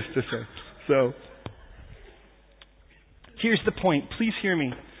 needless to say. So, here's the point. Please hear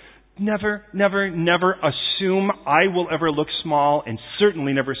me. Never, never, never assume I will ever look small, and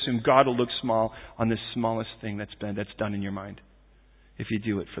certainly never assume God will look small on this smallest thing that's done in your mind. If you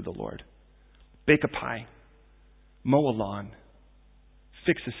do it for the Lord. Bake a pie. Mow a lawn.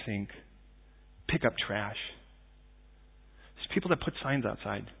 Fix a sink. Pick up trash. There's people that put signs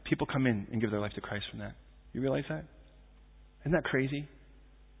outside. People come in and give their life to Christ from that. You realize that? Isn't that crazy?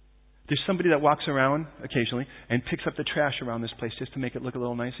 There's somebody that walks around occasionally and picks up the trash around this place just to make it look a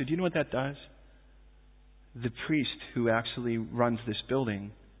little nicer. Do you know what that does? The priest who actually runs this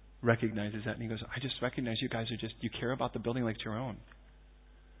building recognizes that, and he goes, I just recognize you guys you care about the building like it's your own.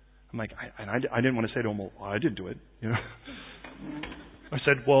 I'm like, I didn't want to say to him, well, I didn't do it. You know? I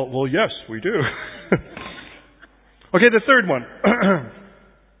said, well, yes, we do. Okay, the third one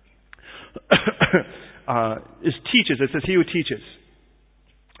is teaches. It says he who teaches.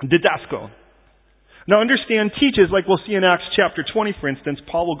 Didasko. Now understand, teaches, like we'll see in Acts chapter 20, for instance.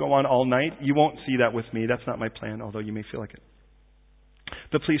 Paul will go on all night. You won't see that with me. That's not my plan, although you may feel like it.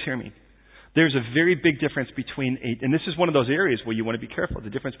 But please hear me. There's a very big difference between, and this is one of those areas where you want to be careful, the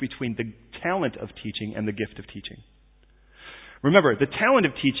difference between the talent of teaching and the gift of teaching. Remember, the talent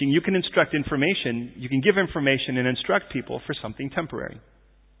of teaching, you can instruct information, you can give information and instruct people for something temporary.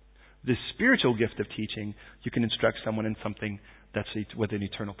 The spiritual gift of teaching, you can instruct someone in something that's with an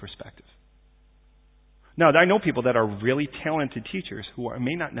eternal perspective. Now, I know people that are really talented teachers who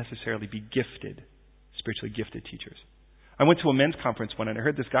may not necessarily be gifted, spiritually gifted teachers. I went to a men's conference one and I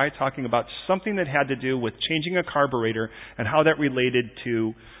heard this guy talking about something that had to do with changing a carburetor and how that related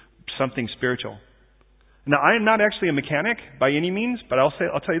to something spiritual. Now, I am not actually a mechanic by any means, but I'll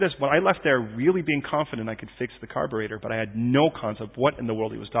tell you this. When I left there really being confident I could fix the carburetor, but I had no concept what in the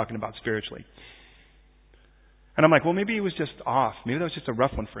world he was talking about spiritually. And I'm like, well, maybe he was just off. Maybe that was just a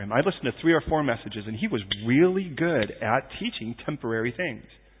rough one for him. I listened to 3 or 4 messages, and he was really good at teaching temporary things.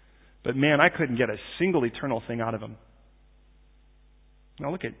 But man, I couldn't get a single eternal thing out of him. Now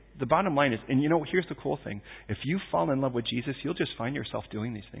look at, the bottom line is, and you know, here's the cool thing. If you fall in love with Jesus, you'll just find yourself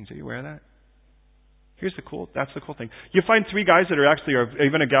doing these things. Are you aware of that? That's the cool thing. You find 3 guys that are actually, or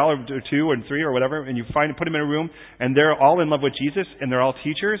even a gal or 2 and 3 or whatever, and you put them in a room, and they're all in love with Jesus, and they're all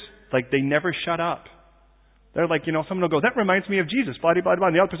teachers, like they never shut up. They're like, you know, someone will go, that reminds me of Jesus, blah, blah,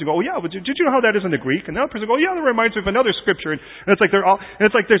 blah. And the other person will go, oh yeah, but did you know how that is in the Greek? And the other person will go, yeah, that reminds me of another scripture. And it's like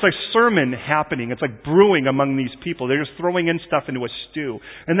there's like sermon happening. It's like brewing among these people. They're just throwing in stuff into a stew.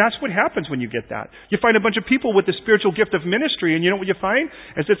 And that's what happens when you get that. You find a bunch of people with the spiritual gift of ministry, and you know what you find?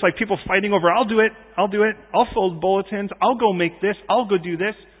 Is it's like people fighting over, I'll do it, I'll fold bulletins, I'll go make this, I'll go do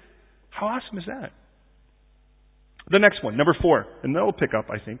this. How awesome is that? The next one, number 4, and that'll pick up,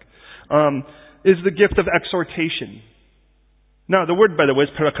 I think, is the gift of exhortation. Now, the word, by the way,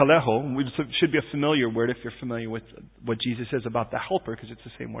 is parakaleho, which should be a familiar word if you're familiar with what Jesus says about the helper, because it's the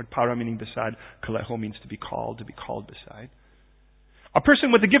same word. Para meaning beside, kaleho means to be called beside. A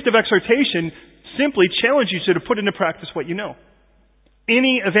person with the gift of exhortation simply challenges you to put into practice what you know.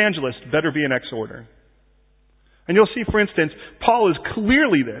 Any evangelist better be an exhorter. And you'll see, for instance, Paul is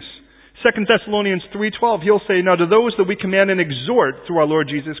clearly this. 2 Thessalonians 3:12, he'll say, now to those that we command and exhort through our Lord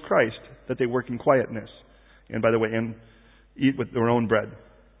Jesus Christ, that they work in quietness. And by the way, and eat with their own bread.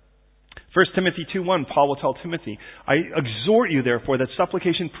 1 Timothy 2:1, Paul will tell Timothy, I exhort you therefore that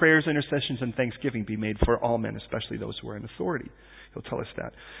supplication, prayers, intercessions, and thanksgiving be made for all men, especially those who are in authority. He'll tell us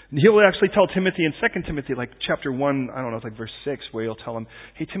that. And he'll actually tell Timothy in 2 Timothy, like chapter 1, I don't know, it's like verse 6, where he'll tell him,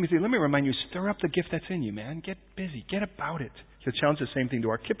 hey Timothy, let me remind you, stir up the gift that's in you, man. Get busy. Get about it. He'll challenge the same thing to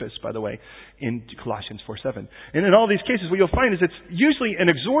Archippus, by the way, in Colossians 4:7. And in all these cases, what you'll find is it's usually an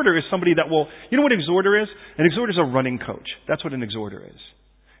exhorter is somebody that will, you know what an exhorter is? An exhorter is a running coach. That's what an exhorter is.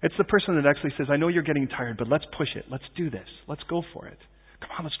 It's the person that actually says, I know you're getting tired, but let's push it. Let's do this. Let's go for it. Come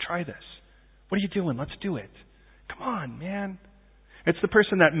on, let's try this. What are you doing? Let's do it. Come on, man. It's the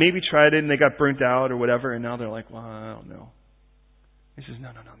person that maybe tried it and they got burnt out or whatever, and now they're like, well, I don't know. He says,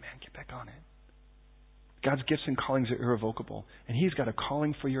 no, man, get back on it. God's gifts and callings are irrevocable, and He's got a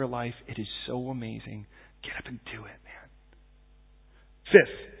calling for your life. It is so amazing. Get up and do it, man.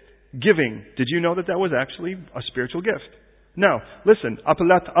 5th, giving. Did you know that was actually a spiritual gift? Now, listen,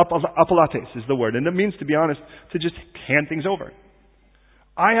 apolates is the word, and it means, to be honest, to just hand things over.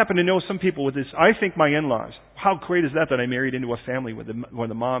 I happen to know some people with this. I think my in-laws, how great is that I married into a family where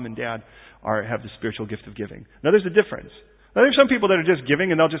the mom and dad have the spiritual gift of giving. Now, there's a difference. Now, there's some people that are just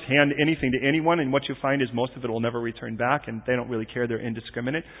giving and they'll just hand anything to anyone, and what you find is most of it will never return back, and they don't really care. They're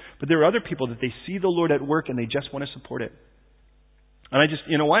indiscriminate. But there are other people that they see the Lord at work and they just want to support it. And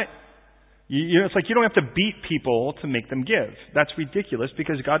you know what? It's like you don't have to beat people to make them give. That's ridiculous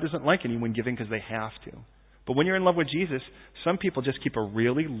because God doesn't like anyone giving because they have to. But when you're in love with Jesus, some people just keep a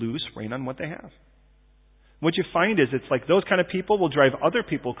really loose rein on what they have. What you find is it's like those kind of people will drive other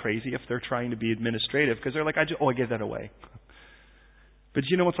people crazy if they're trying to be administrative because they're like, I gave that away. But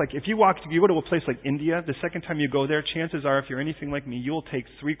you know, it's like if you go to a place like India, the second time you go there, chances are if you're anything like me, you'll take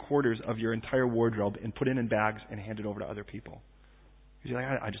 3/4 of your entire wardrobe and put it in bags and hand it over to other people. Because you're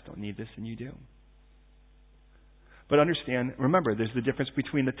like, I just don't need this, and you do. But remember, there's the difference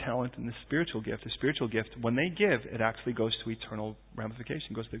between the talent and the spiritual gift. The spiritual gift, when they give, it actually goes to eternal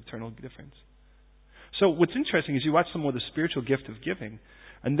ramification, goes to eternal difference. So what's interesting is you watch someone with a spiritual gift of giving,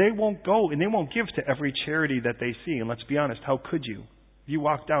 and they won't go and they won't give to every charity that they see. And let's be honest, how could you? If you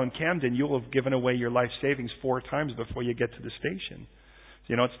walk down Camden, you'll have given away your life savings 4 times before you get to the station.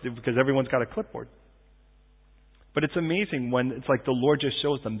 It's because everyone's got a clipboard. But it's amazing when it's like the Lord just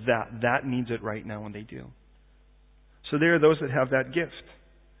shows them that needs it right now, and they do. So there are those that have that gift.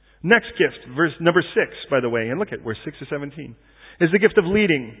 Next gift, verse number 6, by the way, and look at where 6 to 17, is the gift of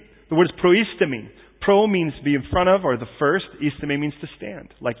leading. The word is proistemi. Pro means to be in front of or the first. Istemi means to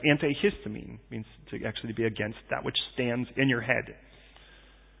stand. Like antihistamine means to actually be against that which stands in your head.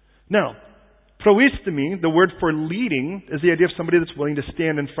 Now, proistemi, the word for leading, is the idea of somebody that's willing to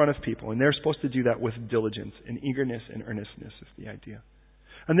stand in front of people. And they're supposed to do that with diligence and eagerness and earnestness is the idea.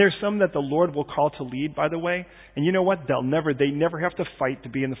 And there's some that the Lord will call to lead, by the way. And you know what? They never have to fight to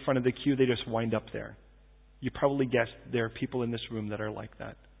be in the front of the queue. They just wind up there. You probably guessed there are people in this room that are like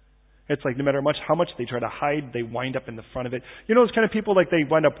that. It's like no matter how much they try to hide, they wind up in the front of it. You know those kind of people, like they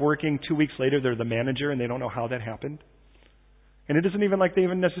wind up working 2 weeks later, they're the manager and they don't know how that happened? And it isn't even like they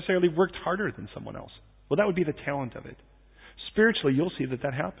even necessarily worked harder than someone else. Well, that would be the talent of it. Spiritually, you'll see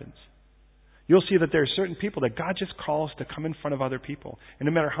that happens. You'll see that there are certain people that God just calls to come in front of other people. And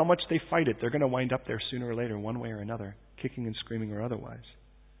no matter how much they fight it, they're going to wind up there sooner or later, one way or another, kicking and screaming or otherwise.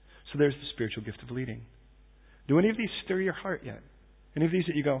 So there's the spiritual gift of leading. Do any of these stir your heart yet? Any of these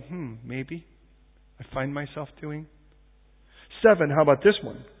that you go, maybe I find myself doing? 7, how about this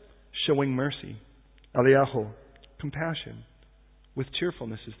one? Showing mercy. Aliaho, compassion. With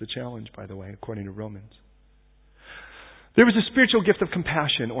cheerfulness is the challenge, by the way, according to Romans. There was a spiritual gift of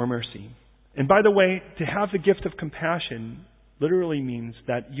compassion or mercy. And by the way, to have the gift of compassion literally means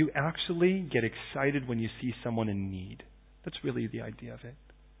that you actually get excited when you see someone in need. That's really the idea of it.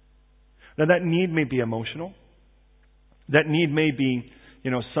 Now that need may be emotional. That need may be,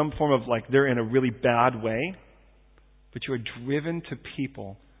 some form of like they're in a really bad way. But you are driven to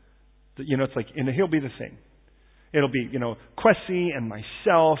people that, it's like, and he'll be the same. It'll be, Kwesi and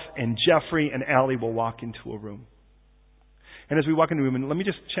myself and Jeffrey and Allie will walk into a room. And as we walk into a room, and let me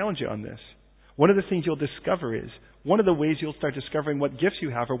just challenge you on this. One of the things you'll discover is, one of the ways you'll start discovering what gifts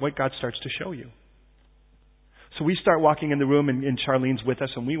you have or what God starts to show you. So we start walking in the room, and Charlene's with us,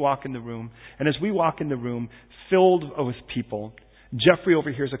 and we walk in the room. And as we walk in the room, filled with people, Jeffrey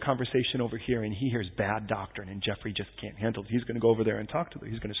overhears a conversation over here, and he hears bad doctrine, and Jeffrey just can't handle it. He's going to go over there and talk to them.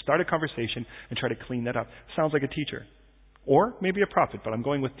 He's going to start a conversation and try to clean that up. Sounds like a teacher. Or maybe a prophet, but I'm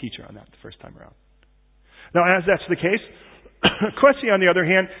going with teacher on that the first time around. Now, as that's the case, Kwesi, on the other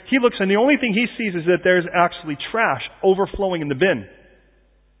hand, he looks, and the only thing he sees is that there's actually trash overflowing in the bin.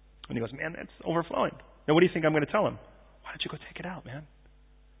 And he goes, man, that's overflowing. Now, what do you think I'm going to tell him? Why don't you go take it out, man?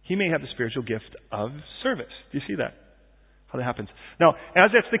 He may have the spiritual gift of service. Do you see that? How that happens. Now,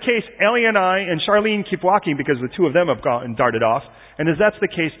 as that's the case, Ellie and I and Charlene keep walking because the two of them have gone and darted off. And as that's the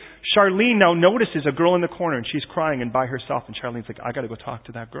case, Charlene now notices a girl in the corner, and she's crying and by herself. And Charlene's like, I got to go talk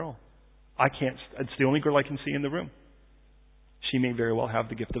to that girl. It's the only girl I can see in the room. She may very well have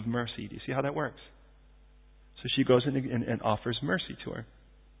the gift of mercy. Do you see how that works? So she goes in and offers mercy to her.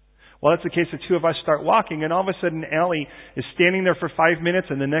 Well, that's the case. The two of us start walking, and all of a sudden, Allie is standing there for 5 minutes,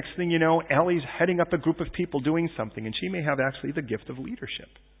 and the next thing you know, Allie's heading up a group of people doing something, and she may have actually the gift of leadership.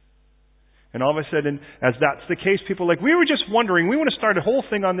 And all of a sudden, as that's the case, people are like, we were just wondering, we want to start a whole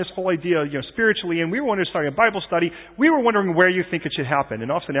thing on this whole idea, spiritually, and we wanted to start a Bible study. We were wondering where you think it should happen. And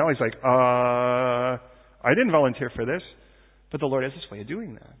all of a sudden, Allie's like, I didn't volunteer for this. But the Lord has this way of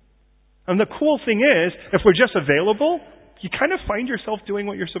doing that. And the cool thing is, if we're just available, you kind of find yourself doing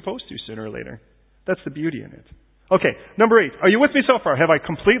what you're supposed to sooner or later. That's the beauty in it. Okay, number 8. Are you with me so far? Have I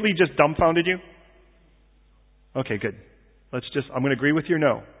completely just dumbfounded you? Okay, good. I'm going to agree with your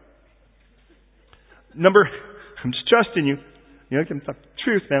no. I'm just trusting you. You know,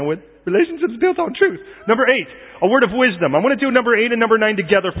 truth, man. With relationships built on truth. Number 8, a word of wisdom. I want to do number 8 and number 9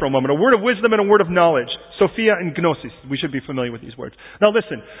 together for a moment. A word of wisdom and a word of knowledge. Sophia and gnosis. We should be familiar with these words. Now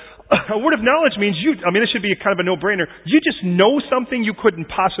listen, a word of knowledge means this should be kind of a no-brainer. You just know something you couldn't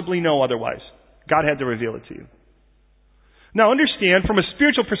possibly know otherwise. God had to reveal it to you. Now understand, from a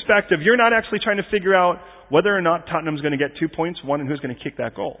spiritual perspective, you're not actually trying to figure out whether or not Tottenham's going to get 2 points, one, and who's going to kick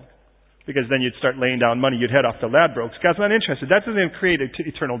that goal. Because then you'd start laying down money, you'd head off to Ladbrokes. God's not interested. That doesn't create an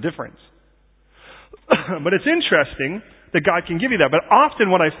eternal difference. But it's interesting that God can give you that. But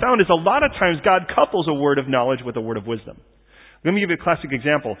often what I've found is a lot of times God couples a word of knowledge with a word of wisdom. Let me give you a classic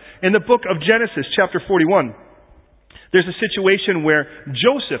example. In the book of Genesis, chapter 41, there's a situation where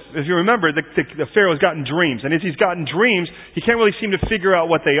Joseph, if you remember, the Pharaoh's gotten dreams. And as he's gotten dreams, he can't really seem to figure out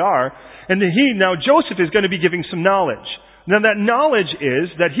what they are. And now Joseph is going to be giving some knowledge. Now that knowledge is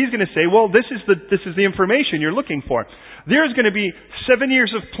that he's going to say, well, this is the information you're looking for. There's going to be 7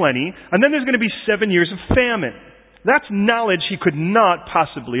 years of plenty, and then there's going to be 7 years of famine. That's knowledge he could not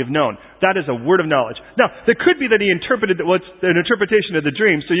possibly have known. That is a word of knowledge. Now, there could be that he interpreted what's an interpretation of the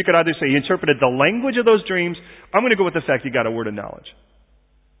dreams. So you could either say he interpreted the language of those dreams. I'm going to go with the fact he got a word of knowledge.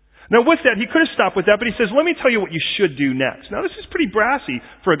 Now, with that, he could have stopped with that, but he says, let me tell you what you should do next. Now, this is pretty brassy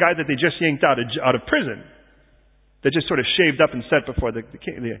for a guy that they just yanked out of prison. That just sort of shaved up and set before the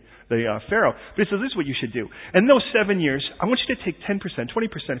Pharaoh. But he says, this is what you should do. And those 7 years, I want you to take 10%,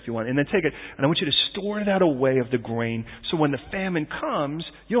 20% if you want, and then take it, and I want you to store that away of the grain, so when the famine comes,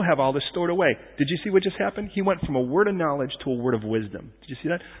 you'll have all this stored away. Did you see what just happened? He went from a word of knowledge to a word of wisdom. Did you see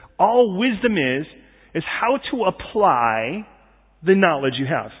that? All wisdom is how to apply the knowledge you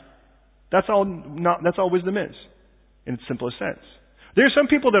have. That's all wisdom is, in its simplest sense. There are some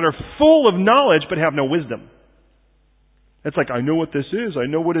people that are full of knowledge but have no wisdom. It's like, I know what this is, I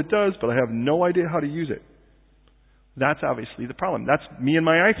know what it does, but I have no idea how to use it. That's obviously the problem. That's me and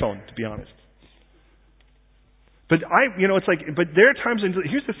my iPhone, to be honest. But but there are times,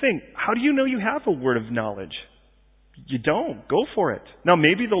 here's the thing, how do you know you have a word of knowledge? You don't. Go for it. Now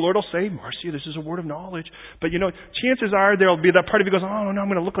maybe the Lord will say, Marcia, this is a word of knowledge. But chances are there'll be that part of you goes, oh no, I'm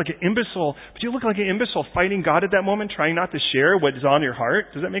going to look like an imbecile. But you look like an imbecile fighting God at that moment, trying not to share what is on your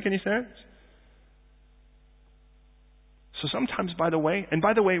heart. Does that make any sense? So sometimes, by the way,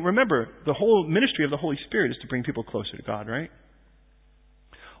 remember, the whole ministry of the Holy Spirit is to bring people closer to God, right?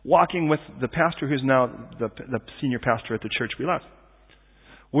 Walking with the pastor who's now the senior pastor at the church we left.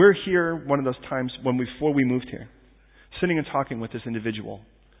 We're here one of those times before we moved here, sitting and talking with this individual.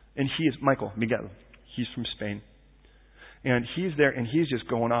 And he is Miguel. He's from Spain. And he's there, and he's just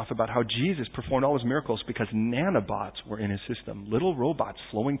going off about how Jesus performed all his miracles because nanobots were in his system, little robots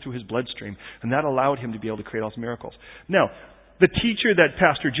flowing through his bloodstream, and that allowed him to be able to create all his miracles. Now, the teacher that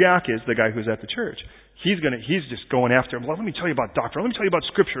Pastor Jack is, the guy who's at the church, he's just going after him. Well, let me tell you about doctrine. Let me tell you about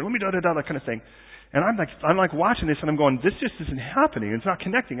Scripture. Let me that kind of thing. And I'm like watching this, and I'm going, this just isn't happening. It's not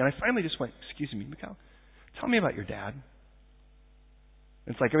connecting. And I finally just went, excuse me, Miguel, tell me about your dad.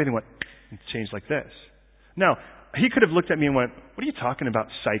 And it's like everything went and changed like this. Now, he could have looked at me and went, what are you talking about,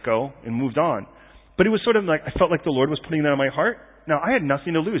 psycho, and moved on. But it was sort of like, I felt like the Lord was putting that on my heart. Now, I had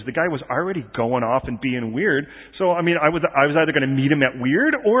nothing to lose. The guy was already going off and being weird. So, I was either going to meet him at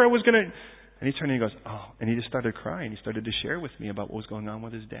weird, or I was going to... And he turned and he goes, oh, and he just started crying. He started to share with me about what was going on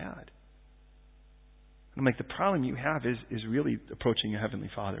with his dad. And I'm like, the problem you have is really approaching your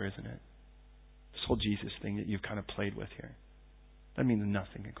Heavenly Father, isn't it? This whole Jesus thing that you've kind of played with here. That means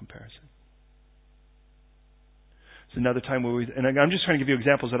nothing in comparison. It's another time where and I'm just trying to give you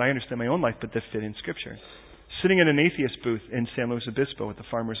examples that I understand in my own life, but that fit in Scripture. Sitting in an atheist booth in San Luis Obispo at the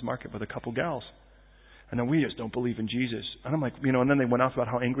farmer's market with a couple gals. And then we just don't believe in Jesus. And I'm like, and then they went off about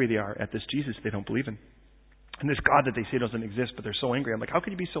how angry they are at this Jesus they don't believe in. And this God that they say doesn't exist, but they're so angry. I'm like, how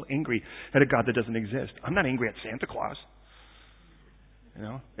could you be so angry at a God that doesn't exist? I'm not angry at Santa Claus.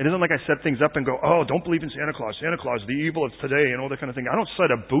 It isn't like I set things up and go, oh, don't believe in Santa Claus. Santa Claus, the evil of today, and all that kind of thing. I don't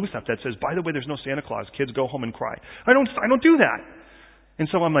set a booth up that says, by the way, there's no Santa Claus. Kids, go home and cry. I don't do that. And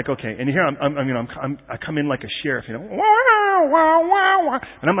so I'm like, okay. And here I come in like a sheriff, wow, wow, wow, wow.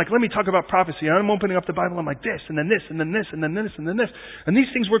 And I'm like, let me talk about prophecy. And I'm opening up the Bible. I'm like, this, and then this, and then this, and then this, and then this. And these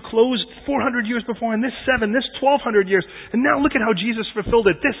things were closed 400 years before, and this 1,200 years. And now look at how Jesus fulfilled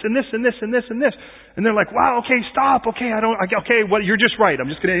it. This, and this, and this, and this, and this. And they're like, wow, okay, stop. Okay, well, you're just right. I'm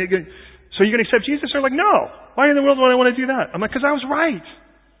just going to... So you're going to accept Jesus? They're like, no. Why in the world would I want to do that? I'm like, because I was right.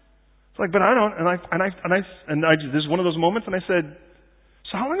 It's like, but I don't. This is one of those moments, and I said,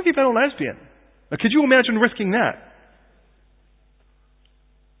 so how long have you been a lesbian? Now, could you imagine risking that?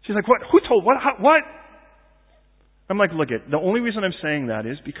 She's like, what? Who told? What? What? I'm like, look, the only reason I'm saying that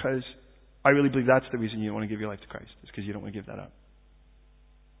is because I really believe that's the reason you don't want to give your life to Christ, is because you don't want to give that up.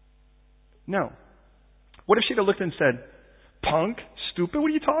 No. What if she'd have looked and said, punk, stupid, what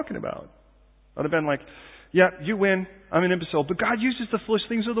are you talking about? I'd have been like, yeah, you win. I'm an imbecile. But God uses the foolish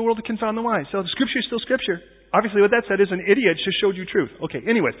things of the world to confound the wise. So the Scripture is still Scripture. Obviously what that said is an idiot just showed you truth. Okay,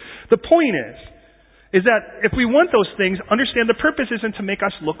 anyways. The point is that if we want those things, understand the purpose isn't to make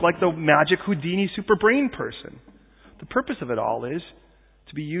us look like the magic Houdini super brain person. The purpose of it all is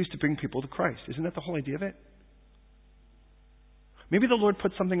to be used to bring people to Christ. Isn't that the whole idea of it? Maybe the Lord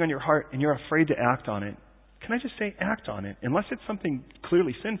put something on your heart and you're afraid to act on it. Can I just say act on it? Unless it's something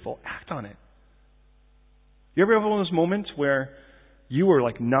clearly sinful, act on it. You ever have one of those moments where you were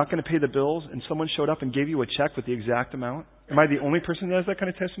like not going to pay the bills and someone showed up and gave you a check with the exact amount? Am I the only person that has that kind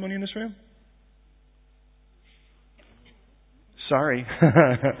of testimony in this room? Sorry.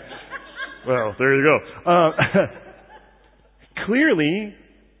 Well, there you go. Clearly,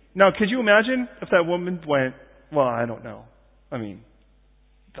 now could you imagine if that woman went, well, I don't know. I mean,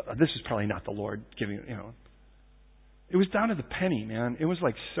 this is probably not the Lord giving, It was down to the penny, man. It was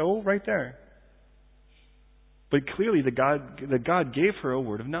like so right there. But clearly the God gave her a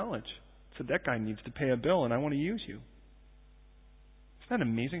word of knowledge. Said that guy needs to pay a bill and I want to use you. Isn't that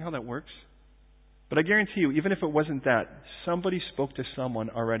amazing how that works? But I guarantee you, even if it wasn't that, somebody spoke to someone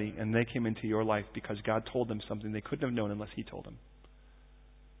already and they came into your life because God told them something they couldn't have known unless He told them.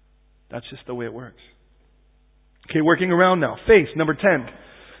 That's just the way it works. Okay, working around now. Faith, number 10.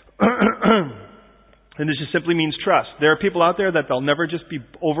 And this just simply means trust. There are people out there that they'll never just be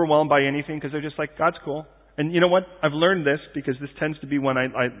overwhelmed by anything because they're just like, God's cool. And you know what? I've learned this because this tends to be one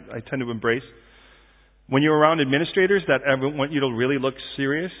I tend to embrace. When you're around administrators that want you to really look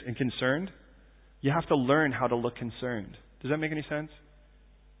serious and concerned, you have to learn how to look concerned. Does that make any sense?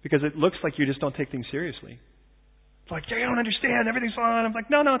 Because it looks like you just don't take things seriously. It's like, yeah, you don't understand. Everything's fine. I'm like,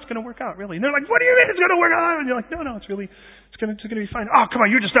 no, it's going to work out, really. And they're like, what do you mean it's going to work out? And you're like, no, it's going to be fine. Oh, come on,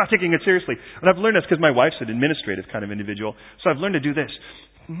 you're just not taking it seriously. And I've learned this because my wife's an administrative kind of individual. So I've learned to do this.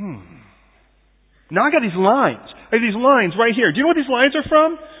 Now I got these lines. I have these lines right here. Do you know what these lines are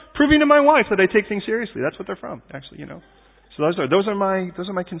from? Proving to my wife that I take things seriously. That's what they're from, actually, So those are my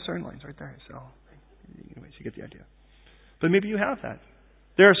concern lines right there. So anyways, you get the idea. But maybe you have that.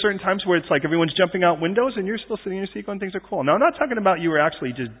 There are certain times where it's like everyone's jumping out windows and you're still sitting in your seat going, things are cool. Now, I'm not talking about you were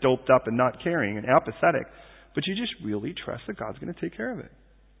actually just doped up and not caring and apathetic, but you just really trust that God's going to take care of it.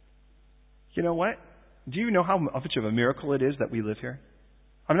 You know what? Do you know how much of a miracle it is that we live here?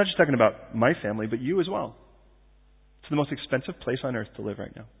 I'm not just talking about my family, but you as well. It's the most expensive place on earth to live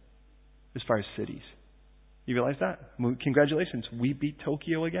right now, as far as cities. You realize that? Congratulations. We beat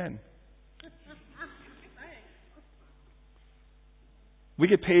Tokyo again. We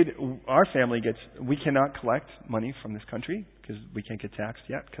get paid, our family we cannot collect money from this country because we can't get taxed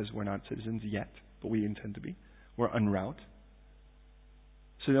yet because we're not citizens yet, but we intend to be. We're en route.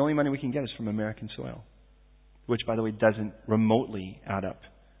 So the only money we can get is from American soil, which, by the way, doesn't remotely add up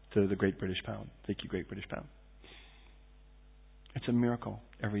to the Great British Pound. Thank you, Great British Pound. It's a miracle.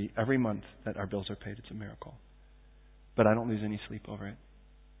 Every month that our bills are paid, it's a miracle. But I don't lose any sleep over it.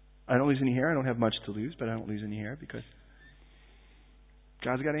 I don't lose any hair. I don't have much to lose, but I don't lose any hair because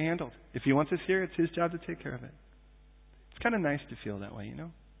God's got it handled. If He wants us here, it's His job to take care of it. It's kind of nice to feel that way,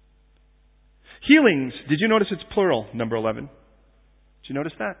 Healings. Did you notice it's plural, number 11? Did you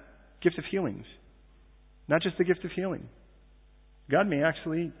notice that? Gift of healings. Not just the gift of healing. God may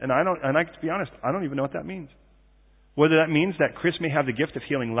actually, and to be honest, I don't even know what that means. Whether that means that Chris may have the gift of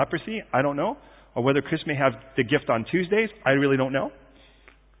healing leprosy, I don't know. Or whether Chris may have the gift on Tuesdays, I really don't know.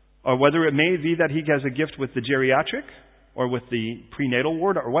 Or whether it may be that he has a gift with the geriatric or with the prenatal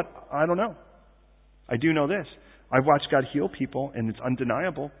ward or what, I don't know. I do know this. I've watched God heal people, and it's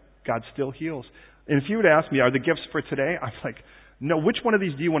undeniable. God still heals. And if you were to ask me, are the gifts for today? I'm like, no, which one of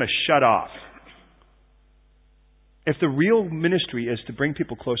these do you want to shut off? If the real ministry is to bring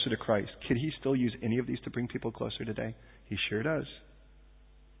people closer to Christ, could He still use any of these to bring people closer today? He sure does.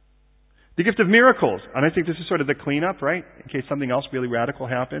 The gift of miracles. And I think this is sort of the cleanup, right? In case something else really radical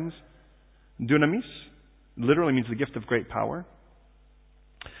happens. Dunamis literally means the gift of great power.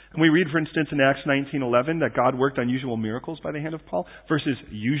 And we read, for instance, in Acts 19:11 that God worked unusual miracles by the hand of Paul versus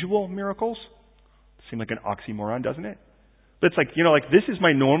usual miracles. Seems like an oxymoron, doesn't it? But it's like, this is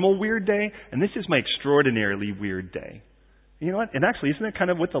my normal weird day, and this is my extraordinarily weird day. You know what? And actually, isn't that kind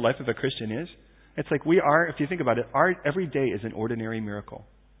of what the life of a Christian is? It's like we are, if you think about it, our every day is an ordinary miracle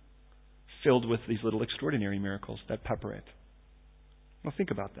filled with these little extraordinary miracles that pepper it. Well, think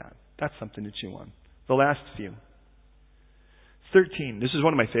about that. That's something to chew on. The last few. 13. This is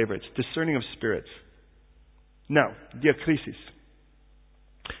one of my favorites. Discerning of spirits. Now, diakrisis.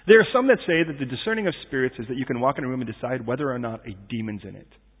 There are some that say that the discerning of spirits is that you can walk in a room and decide whether or not a demon's in it.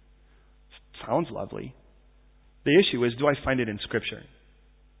 sounds lovely. The issue is, do I find it in Scripture?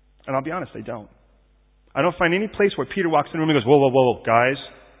 And I'll be honest, I don't. I don't find any place where Peter walks in the room and goes, whoa, whoa, whoa, guys,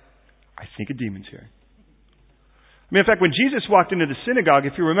 I think a demon's here. I mean, in fact, when Jesus walked into the synagogue,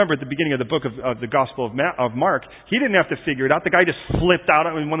 if you remember at the beginning of the book of the Gospel of Mark, he didn't have to figure it out. The guy just flipped out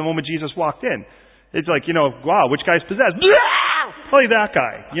when the moment Jesus walked in. It's like, wow, which guy's possessed? Probably that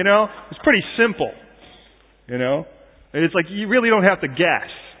guy, It's pretty simple, And it's like, you really don't have to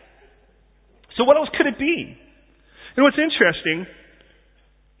guess. So what else could it be? And what's interesting,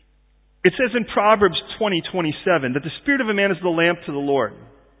 it says in Proverbs 20:27 that the spirit of a man is the lamp to the Lord.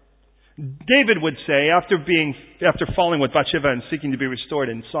 David would say, after falling with Bathsheba and seeking to be restored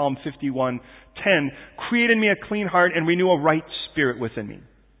in Psalm 51:10, create in me a clean heart and renew a right spirit within me.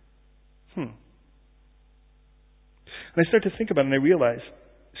 And I start to think about it and I realize,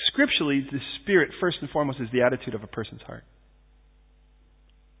 scripturally, the spirit, first and foremost, is the attitude of a person's heart.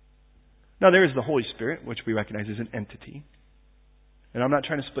 Now, there is the Holy Spirit, which we recognize as an entity. And I'm not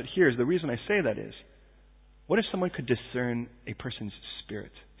trying to split hairs. The reason I say that is, what if someone could discern a person's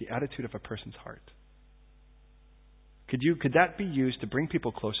spirit, the attitude of a person's heart? Could that be used to bring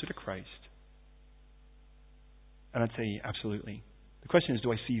people closer to Christ? And I'd say absolutely. The question is,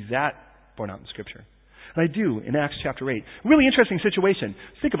 do I see that borne out in Scripture? And I do, in Acts chapter 8. Really interesting situation.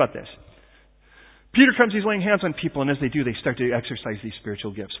 Think about this. Peter comes, he's laying hands on people, and as they do, they start to exercise these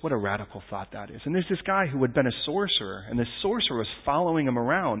spiritual gifts. What a radical thought that is. And there's this guy who had been a sorcerer, and this sorcerer was following him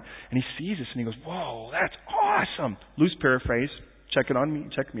around, and he sees this, and he goes, whoa, that's awesome. Loose paraphrase. Check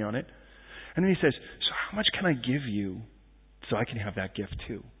me on it. And then he says, so how much can I give you so I can have that gift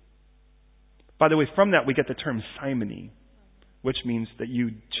too? By the way, from that we get the term simony, which means that you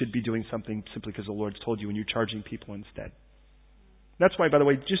should be doing something simply because the Lord's told you and you're charging people instead. That's why, by the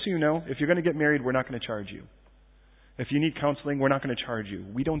way, just so you know, if you're going to get married, we're not going to charge you. If you need counseling, we're not going to charge you.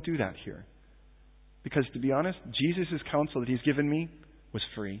 We don't do that here. Because to be honest, Jesus' counsel that He's given me was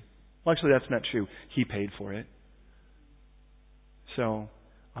free. Well, actually, that's not true. He paid for it. So,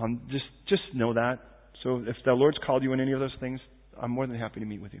 just know that. So if the Lord's called you in any of those things, I'm more than happy to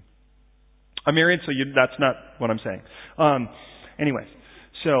meet with you. I'm married, so that's not what I'm saying. Anyways,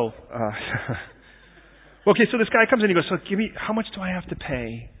 so... Okay, so this guy comes in and he goes, so how much do I have to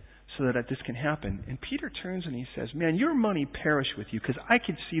pay so that this can happen? And Peter turns and he says, man, your money perish with you because I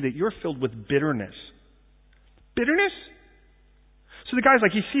could see that you're filled with bitterness. Bitterness? So the guy's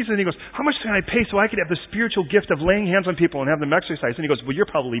like, he sees it and he goes, how much can I pay so I could have the spiritual gift of laying hands on people and have them exercise? And he goes, well, you're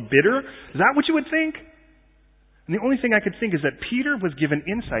probably bitter. Is that what you would think? And the only thing I could think is that Peter was given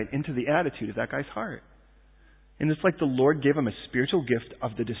insight into the attitude of that guy's heart. And it's like the Lord gave him a spiritual gift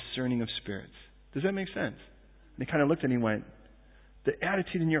of the discerning of spirits. Does that make sense? And he kind of looked and he went, the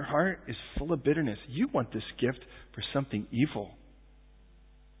attitude in your heart is full of bitterness. You want this gift for something evil.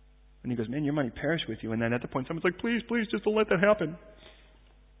 And he goes, man, your money perish with you. And then at the point, someone's like, please, just don't let that happen.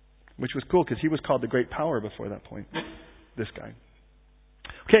 Which was cool because he was called the great power before that point. This guy.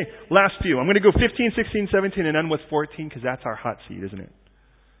 Okay, last few. I'm going to go 15, 16, 17, and end with 14 because that's our hot seat, isn't it?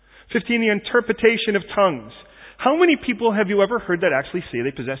 15, the interpretation of tongues. How many people have you ever heard that actually say they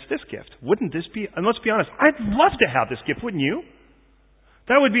possess this gift? Wouldn't this be, and let's be honest, I'd love to have this gift, wouldn't you?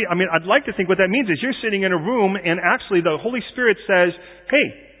 That would be, I'd like to think what that means is you're sitting in a room and actually the Holy Spirit says,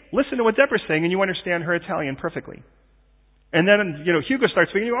 hey, listen to what Deborah's saying and you understand her Italian perfectly. And then, Hugo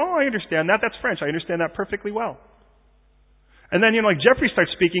starts speaking, I understand that, that's French, I understand that perfectly well. And then, like Jeffrey starts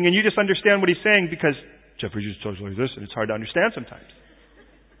speaking and you just understand what he's saying because Jeffrey just talks like this and it's hard to understand sometimes.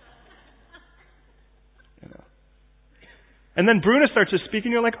 And then Bruna starts to speak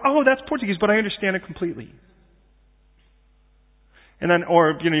and you're like, oh, that's Portuguese, but I understand it completely. And then,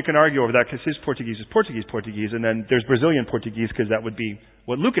 you can argue over that because his Portuguese is Portuguese, and then there's Brazilian Portuguese because that would be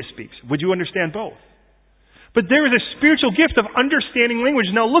what Lucas speaks. Would you understand both? But there is a spiritual gift of understanding language.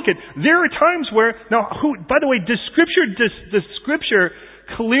 Now look there are times where, by the way, does Scripture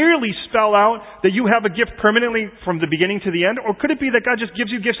clearly spell out that you have a gift permanently from the beginning to the end? Or could it be that God just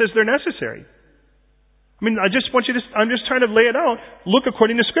gives you gifts as they're necessary? I'm just trying to lay it out. Look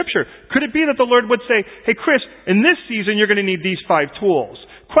according to Scripture. Could it be that the Lord would say, hey, Chris, in this season you're going to need these 5 tools.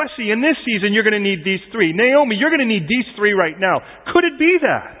 Quessy, in this season you're going to need these 3. Naomi, you're going to need these 3 right now. Could it be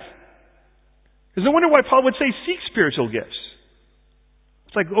that? Because no wonder why Paul would say, seek spiritual gifts.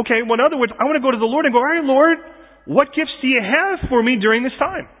 It's like, okay, well, in other words, I want to go to the Lord and go, all right, Lord, what gifts do you have for me during this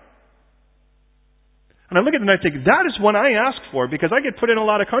time? And I look at it and I think, that is one I ask for because I get put in a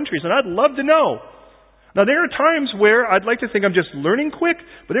lot of countries and I'd love to know. Now, there are times where I'd like to think I'm just learning quick,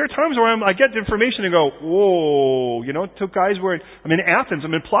 but there are times where I get information and go, whoa, 2 guys I'm in Athens,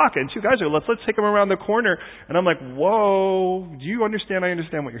 I'm in Plaka, and 2 guys are, let's take them around the corner. And I'm like, whoa, do you understand? I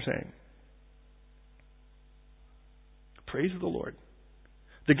understand what you're saying. Praise the Lord.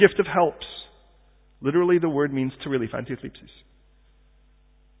 The gift of helps. Literally, the word means to relief. Antilipsis.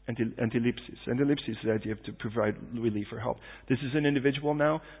 Antilipsis. Antilipsis is the idea of to provide relief or help. This is an individual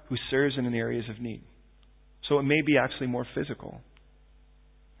now who serves in areas of need. So it may be actually more physical.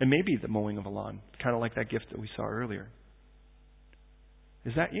 It may be the mowing of a lawn, kind of like that gift that we saw earlier.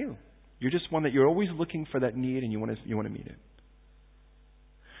 Is that you? You're just one that you're always looking for that need and you want to meet it.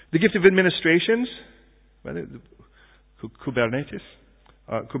 The gift of administrations, Kubernetes.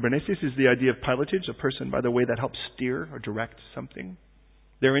 Kubernetes is the idea of pilotage, a person, by the way, that helps steer or direct something.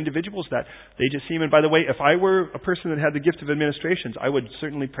 There are individuals that they just seem, and by the way, if I were a person that had the gift of administrations, I would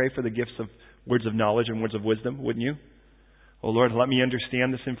certainly pray for the gifts of words of knowledge and words of wisdom, wouldn't you? Oh Lord, let me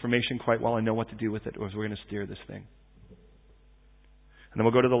understand this information quite well and know what to do with it, or we're going to steer this thing. And then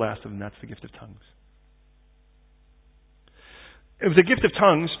we'll go to the last of them, that's the gift of tongues. It was a gift of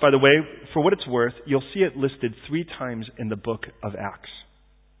tongues, by the way, for what it's worth, you'll see it listed 3 times in the book of Acts.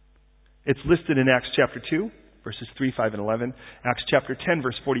 It's listed in Acts chapter 2, verses 3, 5, and 11, Acts chapter 10,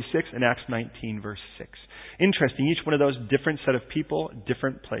 verse 46, and Acts 19, verse 6. Interesting, each one of those, different set of people,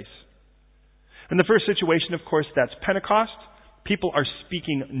 different place. In the first situation, of course, that's Pentecost. People are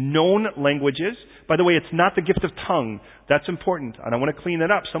speaking known languages. By the way, it's not the gift of tongue. That's important. And I want to clean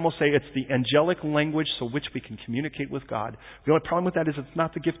that up. Some will say it's the angelic language so which we can communicate with God. The only problem with that is it's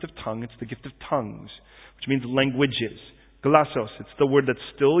not the gift of tongue. It's the gift of tongues, which means languages. Glossos. It's the word that's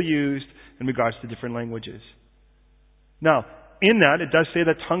still used in regards to different languages. Now, in that, it does say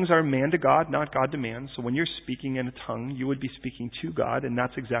that tongues are man to God, not God to man. So when you're speaking in a tongue, you would be speaking to God, and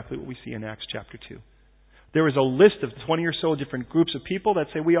that's exactly what we see in Acts chapter 2. There is a list of 20 or so different groups of people that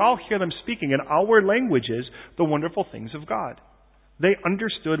say we all hear them speaking in our languages the wonderful things of God. They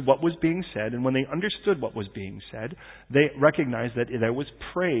understood what was being said, and when they understood what was being said, they recognized that there was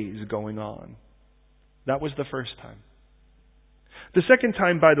praise going on. That was the first time. The second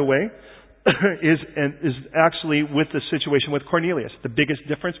time, by the way, is actually with the situation with Cornelius. The biggest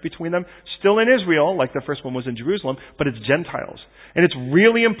difference between them, still in Israel, like the first one was in Jerusalem, but it's Gentiles. And it's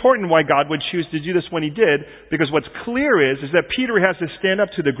really important why God would choose to do this when He did, because what's clear is that Peter has to stand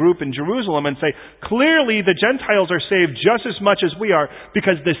up to the group in Jerusalem and say, clearly the Gentiles are saved just as much as we are,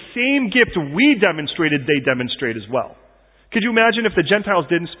 because the same gift we demonstrated, they demonstrate as well. Could you imagine if the Gentiles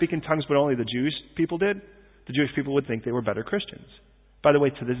didn't speak in tongues, but only the Jewish people did? The Jewish people would think they were better Christians. By the way,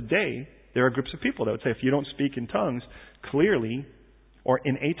 to this day, there are groups of people that would say if you don't speak in tongues clearly, or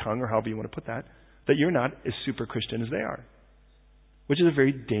in a tongue, or however you want to put that you're not as super Christian as they are. Which is a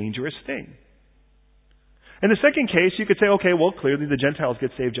very dangerous thing. In the second case, you could say, okay, well, clearly the Gentiles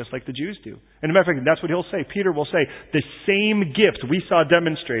get saved just like the Jews do. And as a matter of fact, that's what he'll say. Peter will say, the same gift we saw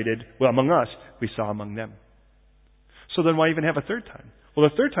demonstrated, among us, we saw among them. So then why even have a third time? Well,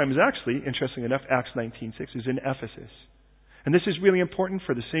 the third time is actually, interestingly enough, Acts 19:6 is in Ephesus. And this is really important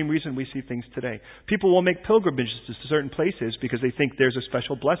for the same reason we see things today. People will make pilgrimages to certain places because they think there's a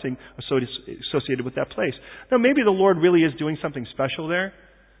special blessing associated with that place. Now, maybe the Lord really is doing something special there,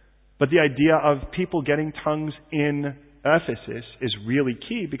 but the idea of people getting tongues in Ephesus is really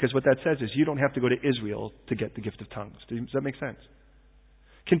key, because what that says is you don't have to go to Israel to get the gift of tongues. Does that make sense?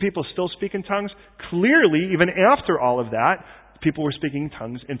 Can people still speak in tongues? Clearly, even after all of that, people were speaking in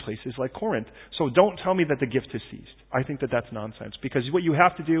tongues in places like Corinth. So don't tell me that the gift has ceased. I think that that's nonsense, because what you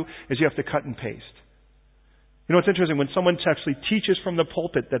have to do is you have to cut and paste. You know, it's interesting, when someone actually teaches from the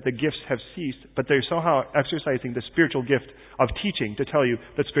pulpit that the gifts have ceased, but they're somehow exercising the spiritual gift of teaching to tell you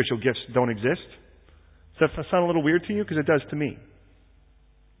that spiritual gifts don't exist. Does that sound a little weird to you? Because it does to me.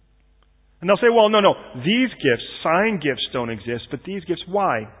 And they'll say, well, no, these gifts, sign gifts don't exist, but these gifts,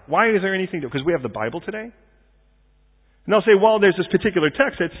 why? Why is there anything to? Because we have the Bible today? And they'll say, well, there's this particular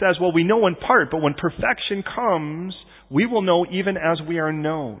text that says, well, we know in part, but when perfection comes, we will know even as we are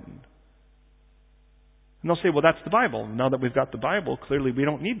known. And they'll say, well, that's the Bible. Now that we've got the Bible, clearly we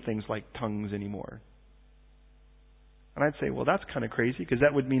don't need things like tongues anymore. And I'd say, well, that's kind of crazy, because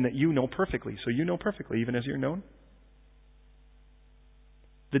that would mean that you know perfectly. So you know perfectly, even as you're known?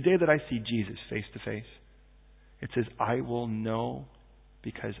 The day that I see Jesus face to face, it says, I will know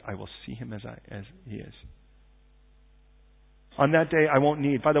because I will see Him as He is. On that day, I won't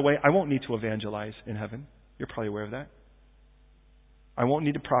need to evangelize in heaven. You're probably aware of that. I won't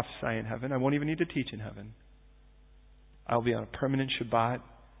need to prophesy in heaven. I won't even need to teach in heaven. I'll be on a permanent Shabbat,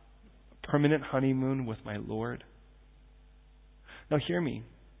 a permanent honeymoon with my Lord. Now hear me.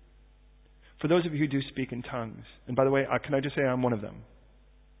 For those of you who do speak in tongues, and by the way, can I just say I'm one of them?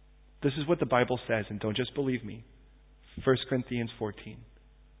 This is what the Bible says, and don't just believe me. 1 Corinthians 14.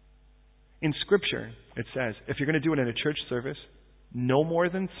 In Scripture, it says, if you're going to do it in a church service, no more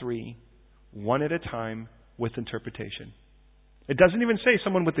than 3, one at a time, with interpretation. It doesn't even say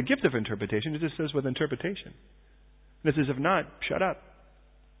someone with the gift of interpretation. It just says with interpretation. And it says, if not, shut up.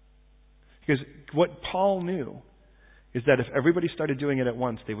 Because what Paul knew is that if everybody started doing it at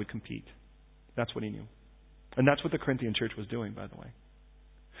once, they would compete. That's what he knew. And that's what the Corinthian church was doing, by the way.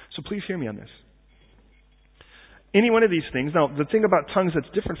 So please hear me on this. Any one of these things, now the thing about tongues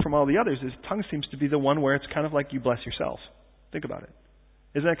that's different from all the others is tongues seems to be the one where it's kind of like you bless yourself. Think about it.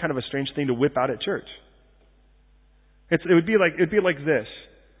 Isn't that kind of a strange thing to whip out at church? It'd be like this.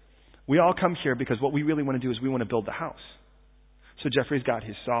 We all come here because what we really want to do is we want to build the house. So Jeffrey's got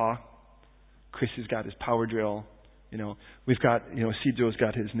his saw. Chris has got his power drill. We've got, Cedro's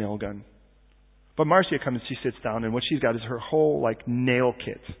got his nail gun. But Marcia comes and she sits down, and what she's got is her whole, nail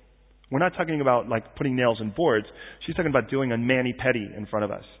kit. We're not talking about, putting nails in boards. She's talking about doing a mani-pedi in front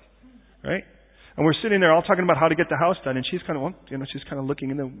of us. Right? And we're sitting there all talking about how to get the house done, and she's kind of looking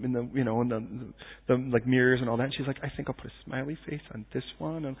in the mirrors and all that. And she's like, I think I'll put a smiley face on this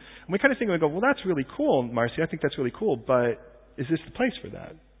one. And we kind of think, well, that's really cool, Marcia. I think that's really cool, but is this the place for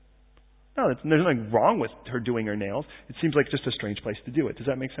that? No, there's nothing wrong with her doing her nails. It seems like just a strange place to do it. Does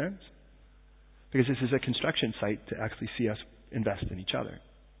that make sense? Because this is a construction site to actually see us invest in each other.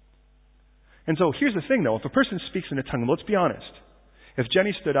 And so here's the thing, though. If a person speaks in a tongue, let's be honest. If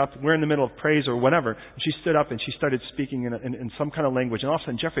Jenny stood up, we're in the middle of praise or whatever, and she stood up and she started speaking in some kind of language, and all of a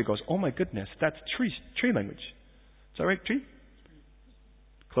sudden Jeffrey goes, oh my goodness, that's tree language. Is that right? Tree?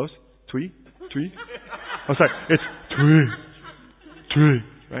 Close? Tree? Oh, sorry. It's tree.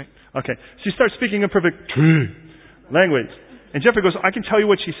 Right? Okay. She starts speaking in perfect tree language. And Jeffrey goes, I can tell you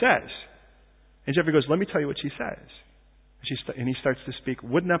what she says. And Jeffrey goes, let me tell you what she says. And he starts to speak.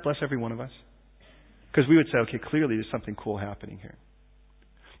 Wouldn't that bless every one of us? Because we would say, okay, clearly there's something cool happening here.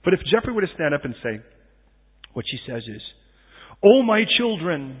 But if Jeffrey were to stand up and say, what she says is, oh, my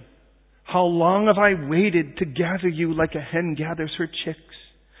children, how long have I waited to gather you like a hen gathers her chicks?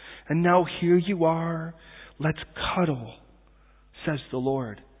 And now here you are. Let's cuddle, says the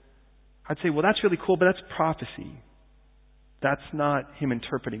Lord. I'd say, well, that's really cool, but that's prophecy. That's not him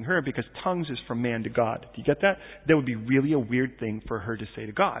interpreting her, because tongues is from man to God. Do you get that? That would be really a weird thing for her to say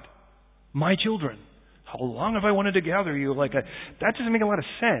to God. My children, how long have I wanted to gather you like a... That doesn't make a lot of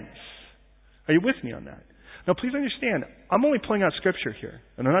sense. Are you with me on that? Now, please understand, I'm only pulling out Scripture here,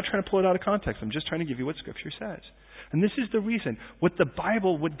 and I'm not trying to pull it out of context. I'm just trying to give you what Scripture says. And this is the reason. What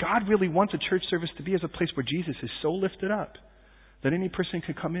God really wants a church service to be is a place where Jesus is so lifted up that any person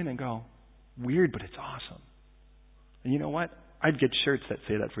can come in and go, weird, but it's awesome. And you know what? I'd get shirts that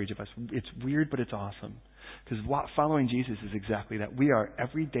say that for each of us. It's weird, but it's awesome. Because following Jesus is exactly that. We are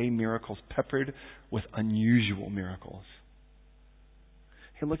everyday miracles peppered with unusual miracles.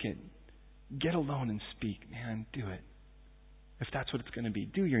 Hey, look at, get alone and speak. Man, do it. If that's what it's going to be.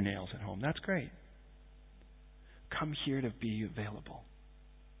 Do your nails at home. That's great. Come here to be available.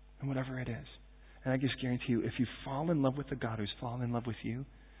 And whatever it is. And I just guarantee you, if you fall in love with the God who's fallen in love with you,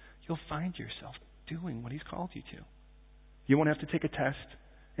 you'll find yourself doing what He's called you to. You won't have to take a test,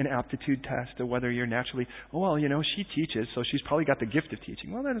 an aptitude test, or whether you're naturally, she teaches, so she's probably got the gift of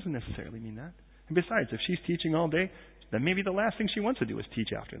teaching. Well, that doesn't necessarily mean that. And besides, if she's teaching all day, then maybe the last thing she wants to do is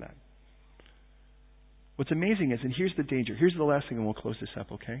teach after that. What's amazing is, and here's the danger, here's the last thing, and we'll close this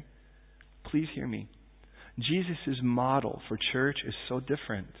up, okay? Please hear me. Jesus' model for church is so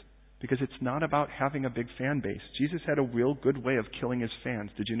different because it's not about having a big fan base. Jesus had a real good way of killing His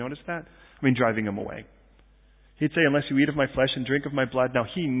fans. Did you notice that? Driving them away. He'd say, unless you eat of my flesh and drink of my blood. Now,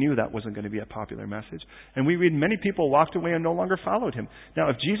 He knew that wasn't going to be a popular message. And we read many people walked away and no longer followed Him.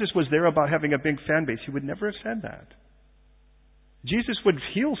 Now, if Jesus was there about having a big fan base, He would never have said that. Jesus would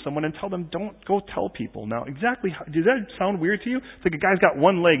heal someone and tell them, don't go tell people. Now, exactly, does that sound weird to you? It's like a guy's got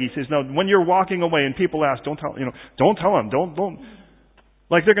one leg. He says, now, when you're walking away and people ask, don't tell him. Don't.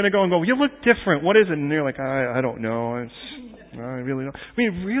 Like they're going to go and go, you look different. What is it? And they're like, I don't know. I really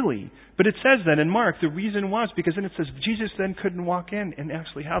don't. Really. But it says then in Mark, the reason was because then it says Jesus then couldn't walk in and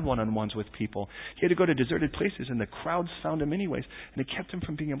actually have one-on-ones with people. He had to go to deserted places, and the crowds found Him anyways, and it kept Him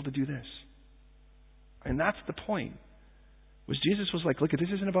from being able to do this. And that's the point. Was Jesus was like, look, this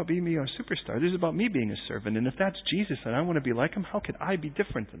isn't about being a superstar. This is about me being a servant. And if that's Jesus and I want to be like Him, how could I be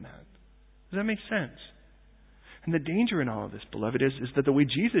different than that? Does that make sense? And the danger in all of this, beloved, is that the way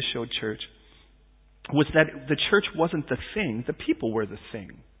Jesus showed church was that the church wasn't the thing. The people were the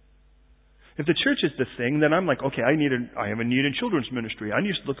thing. If the church is the thing, then I'm like, okay, I have a need in children's ministry. I'm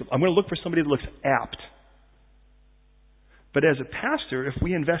going to look for somebody that looks apt. But as a pastor, if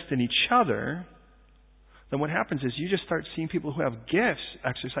we invest in each other, then what happens is you just start seeing people who have gifts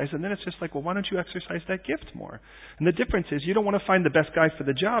exercise, and then it's just like, well, why don't you exercise that gift more? And the difference is you don't want to find the best guy for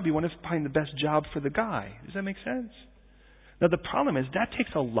the job. You want to find the best job for the guy. Does that make sense? Now the problem is that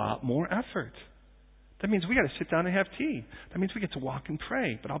takes a lot more effort. That means we got to sit down and have tea. That means we get to walk and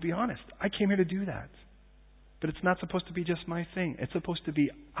pray. But I'll be honest, I came here to do that. But it's not supposed to be just my thing. It's supposed to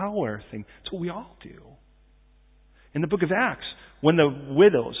be our thing. It's what we all do. In the book of Acts, when the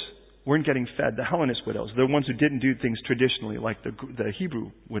widows weren't getting fed, the Hellenist widows, the ones who didn't do things traditionally like the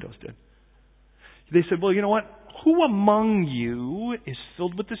Hebrew widows did, they said, well, you know what? Who among you is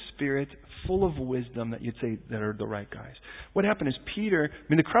filled with the Spirit, full of wisdom, that you'd say that are the right guys? What happened is Peter,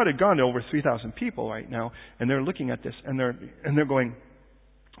 the crowd had gone to over 3,000 people right now, and they're looking at this, and they're going,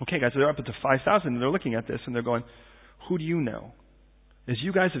 okay, guys, they're up to 5,000, and they're looking at this, and they're going, who do you know? As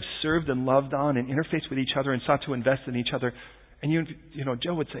you guys have served and loved on and interfaced with each other and sought to invest in each other, and you know,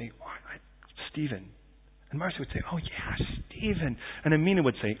 Joe would say, Stephen. And Marcy would say, oh yeah, Stephen. And Amina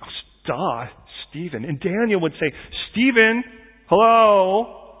would say, oh, duh, Stephen. And Daniel would say, Stephen,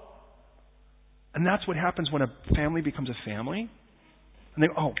 hello. And that's what happens when a family becomes a family. And they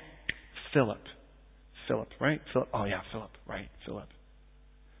go, oh, Philip, right? Philip, oh yeah, Philip, right, Philip.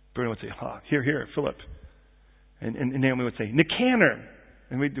 Bruno would say, here, Philip. And Naomi would say, Nicanor.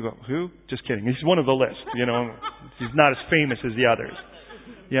 And we'd go, who? Just kidding. He's one of the list, you know. He's not as famous as the others.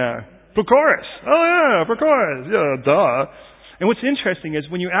 Yeah. Prochorus. Oh yeah, Prochorus. Yeah, duh. And what's interesting is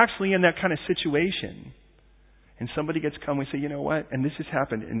when you're actually in that kind of situation, and somebody gets come, we say, you know what? And this has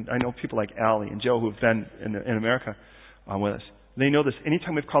happened. And I know people like Allie and Joe who've been in America with us. They know this.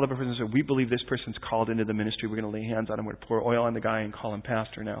 Anytime we've called up a person and said, we believe this person's called into the ministry, we're going to lay hands on him, we're going to pour oil on the guy and call him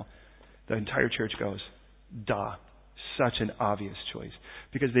pastor now. The entire church goes, duh. Such an obvious choice.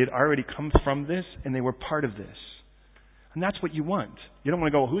 Because they had already come from this and they were part of this. And that's what you want. You don't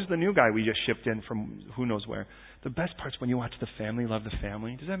want to go, who's the new guy we just shipped in from who knows where? The best part's when you watch the family love the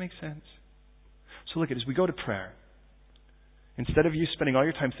family. Does that make sense? So look at it, as we go to prayer, instead of you spending all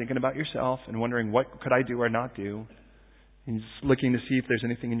your time thinking about yourself and wondering what could I do or not do, and just looking to see if there's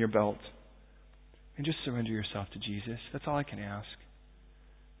anything in your belt, and just surrender yourself to Jesus. That's all I can ask.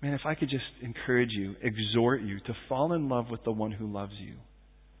 Man, if I could just encourage you, exhort you to fall in love with the one who loves you.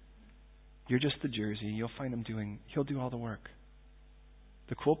 You're just the jersey. You'll find he'll do all the work.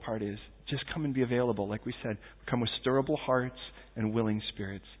 The cool part is, just come and be available. Like we said, come with stirrable hearts and willing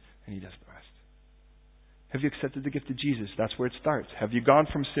spirits, and he does the rest. Have you accepted the gift of Jesus? That's where it starts. Have you gone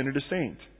from sinner to saint?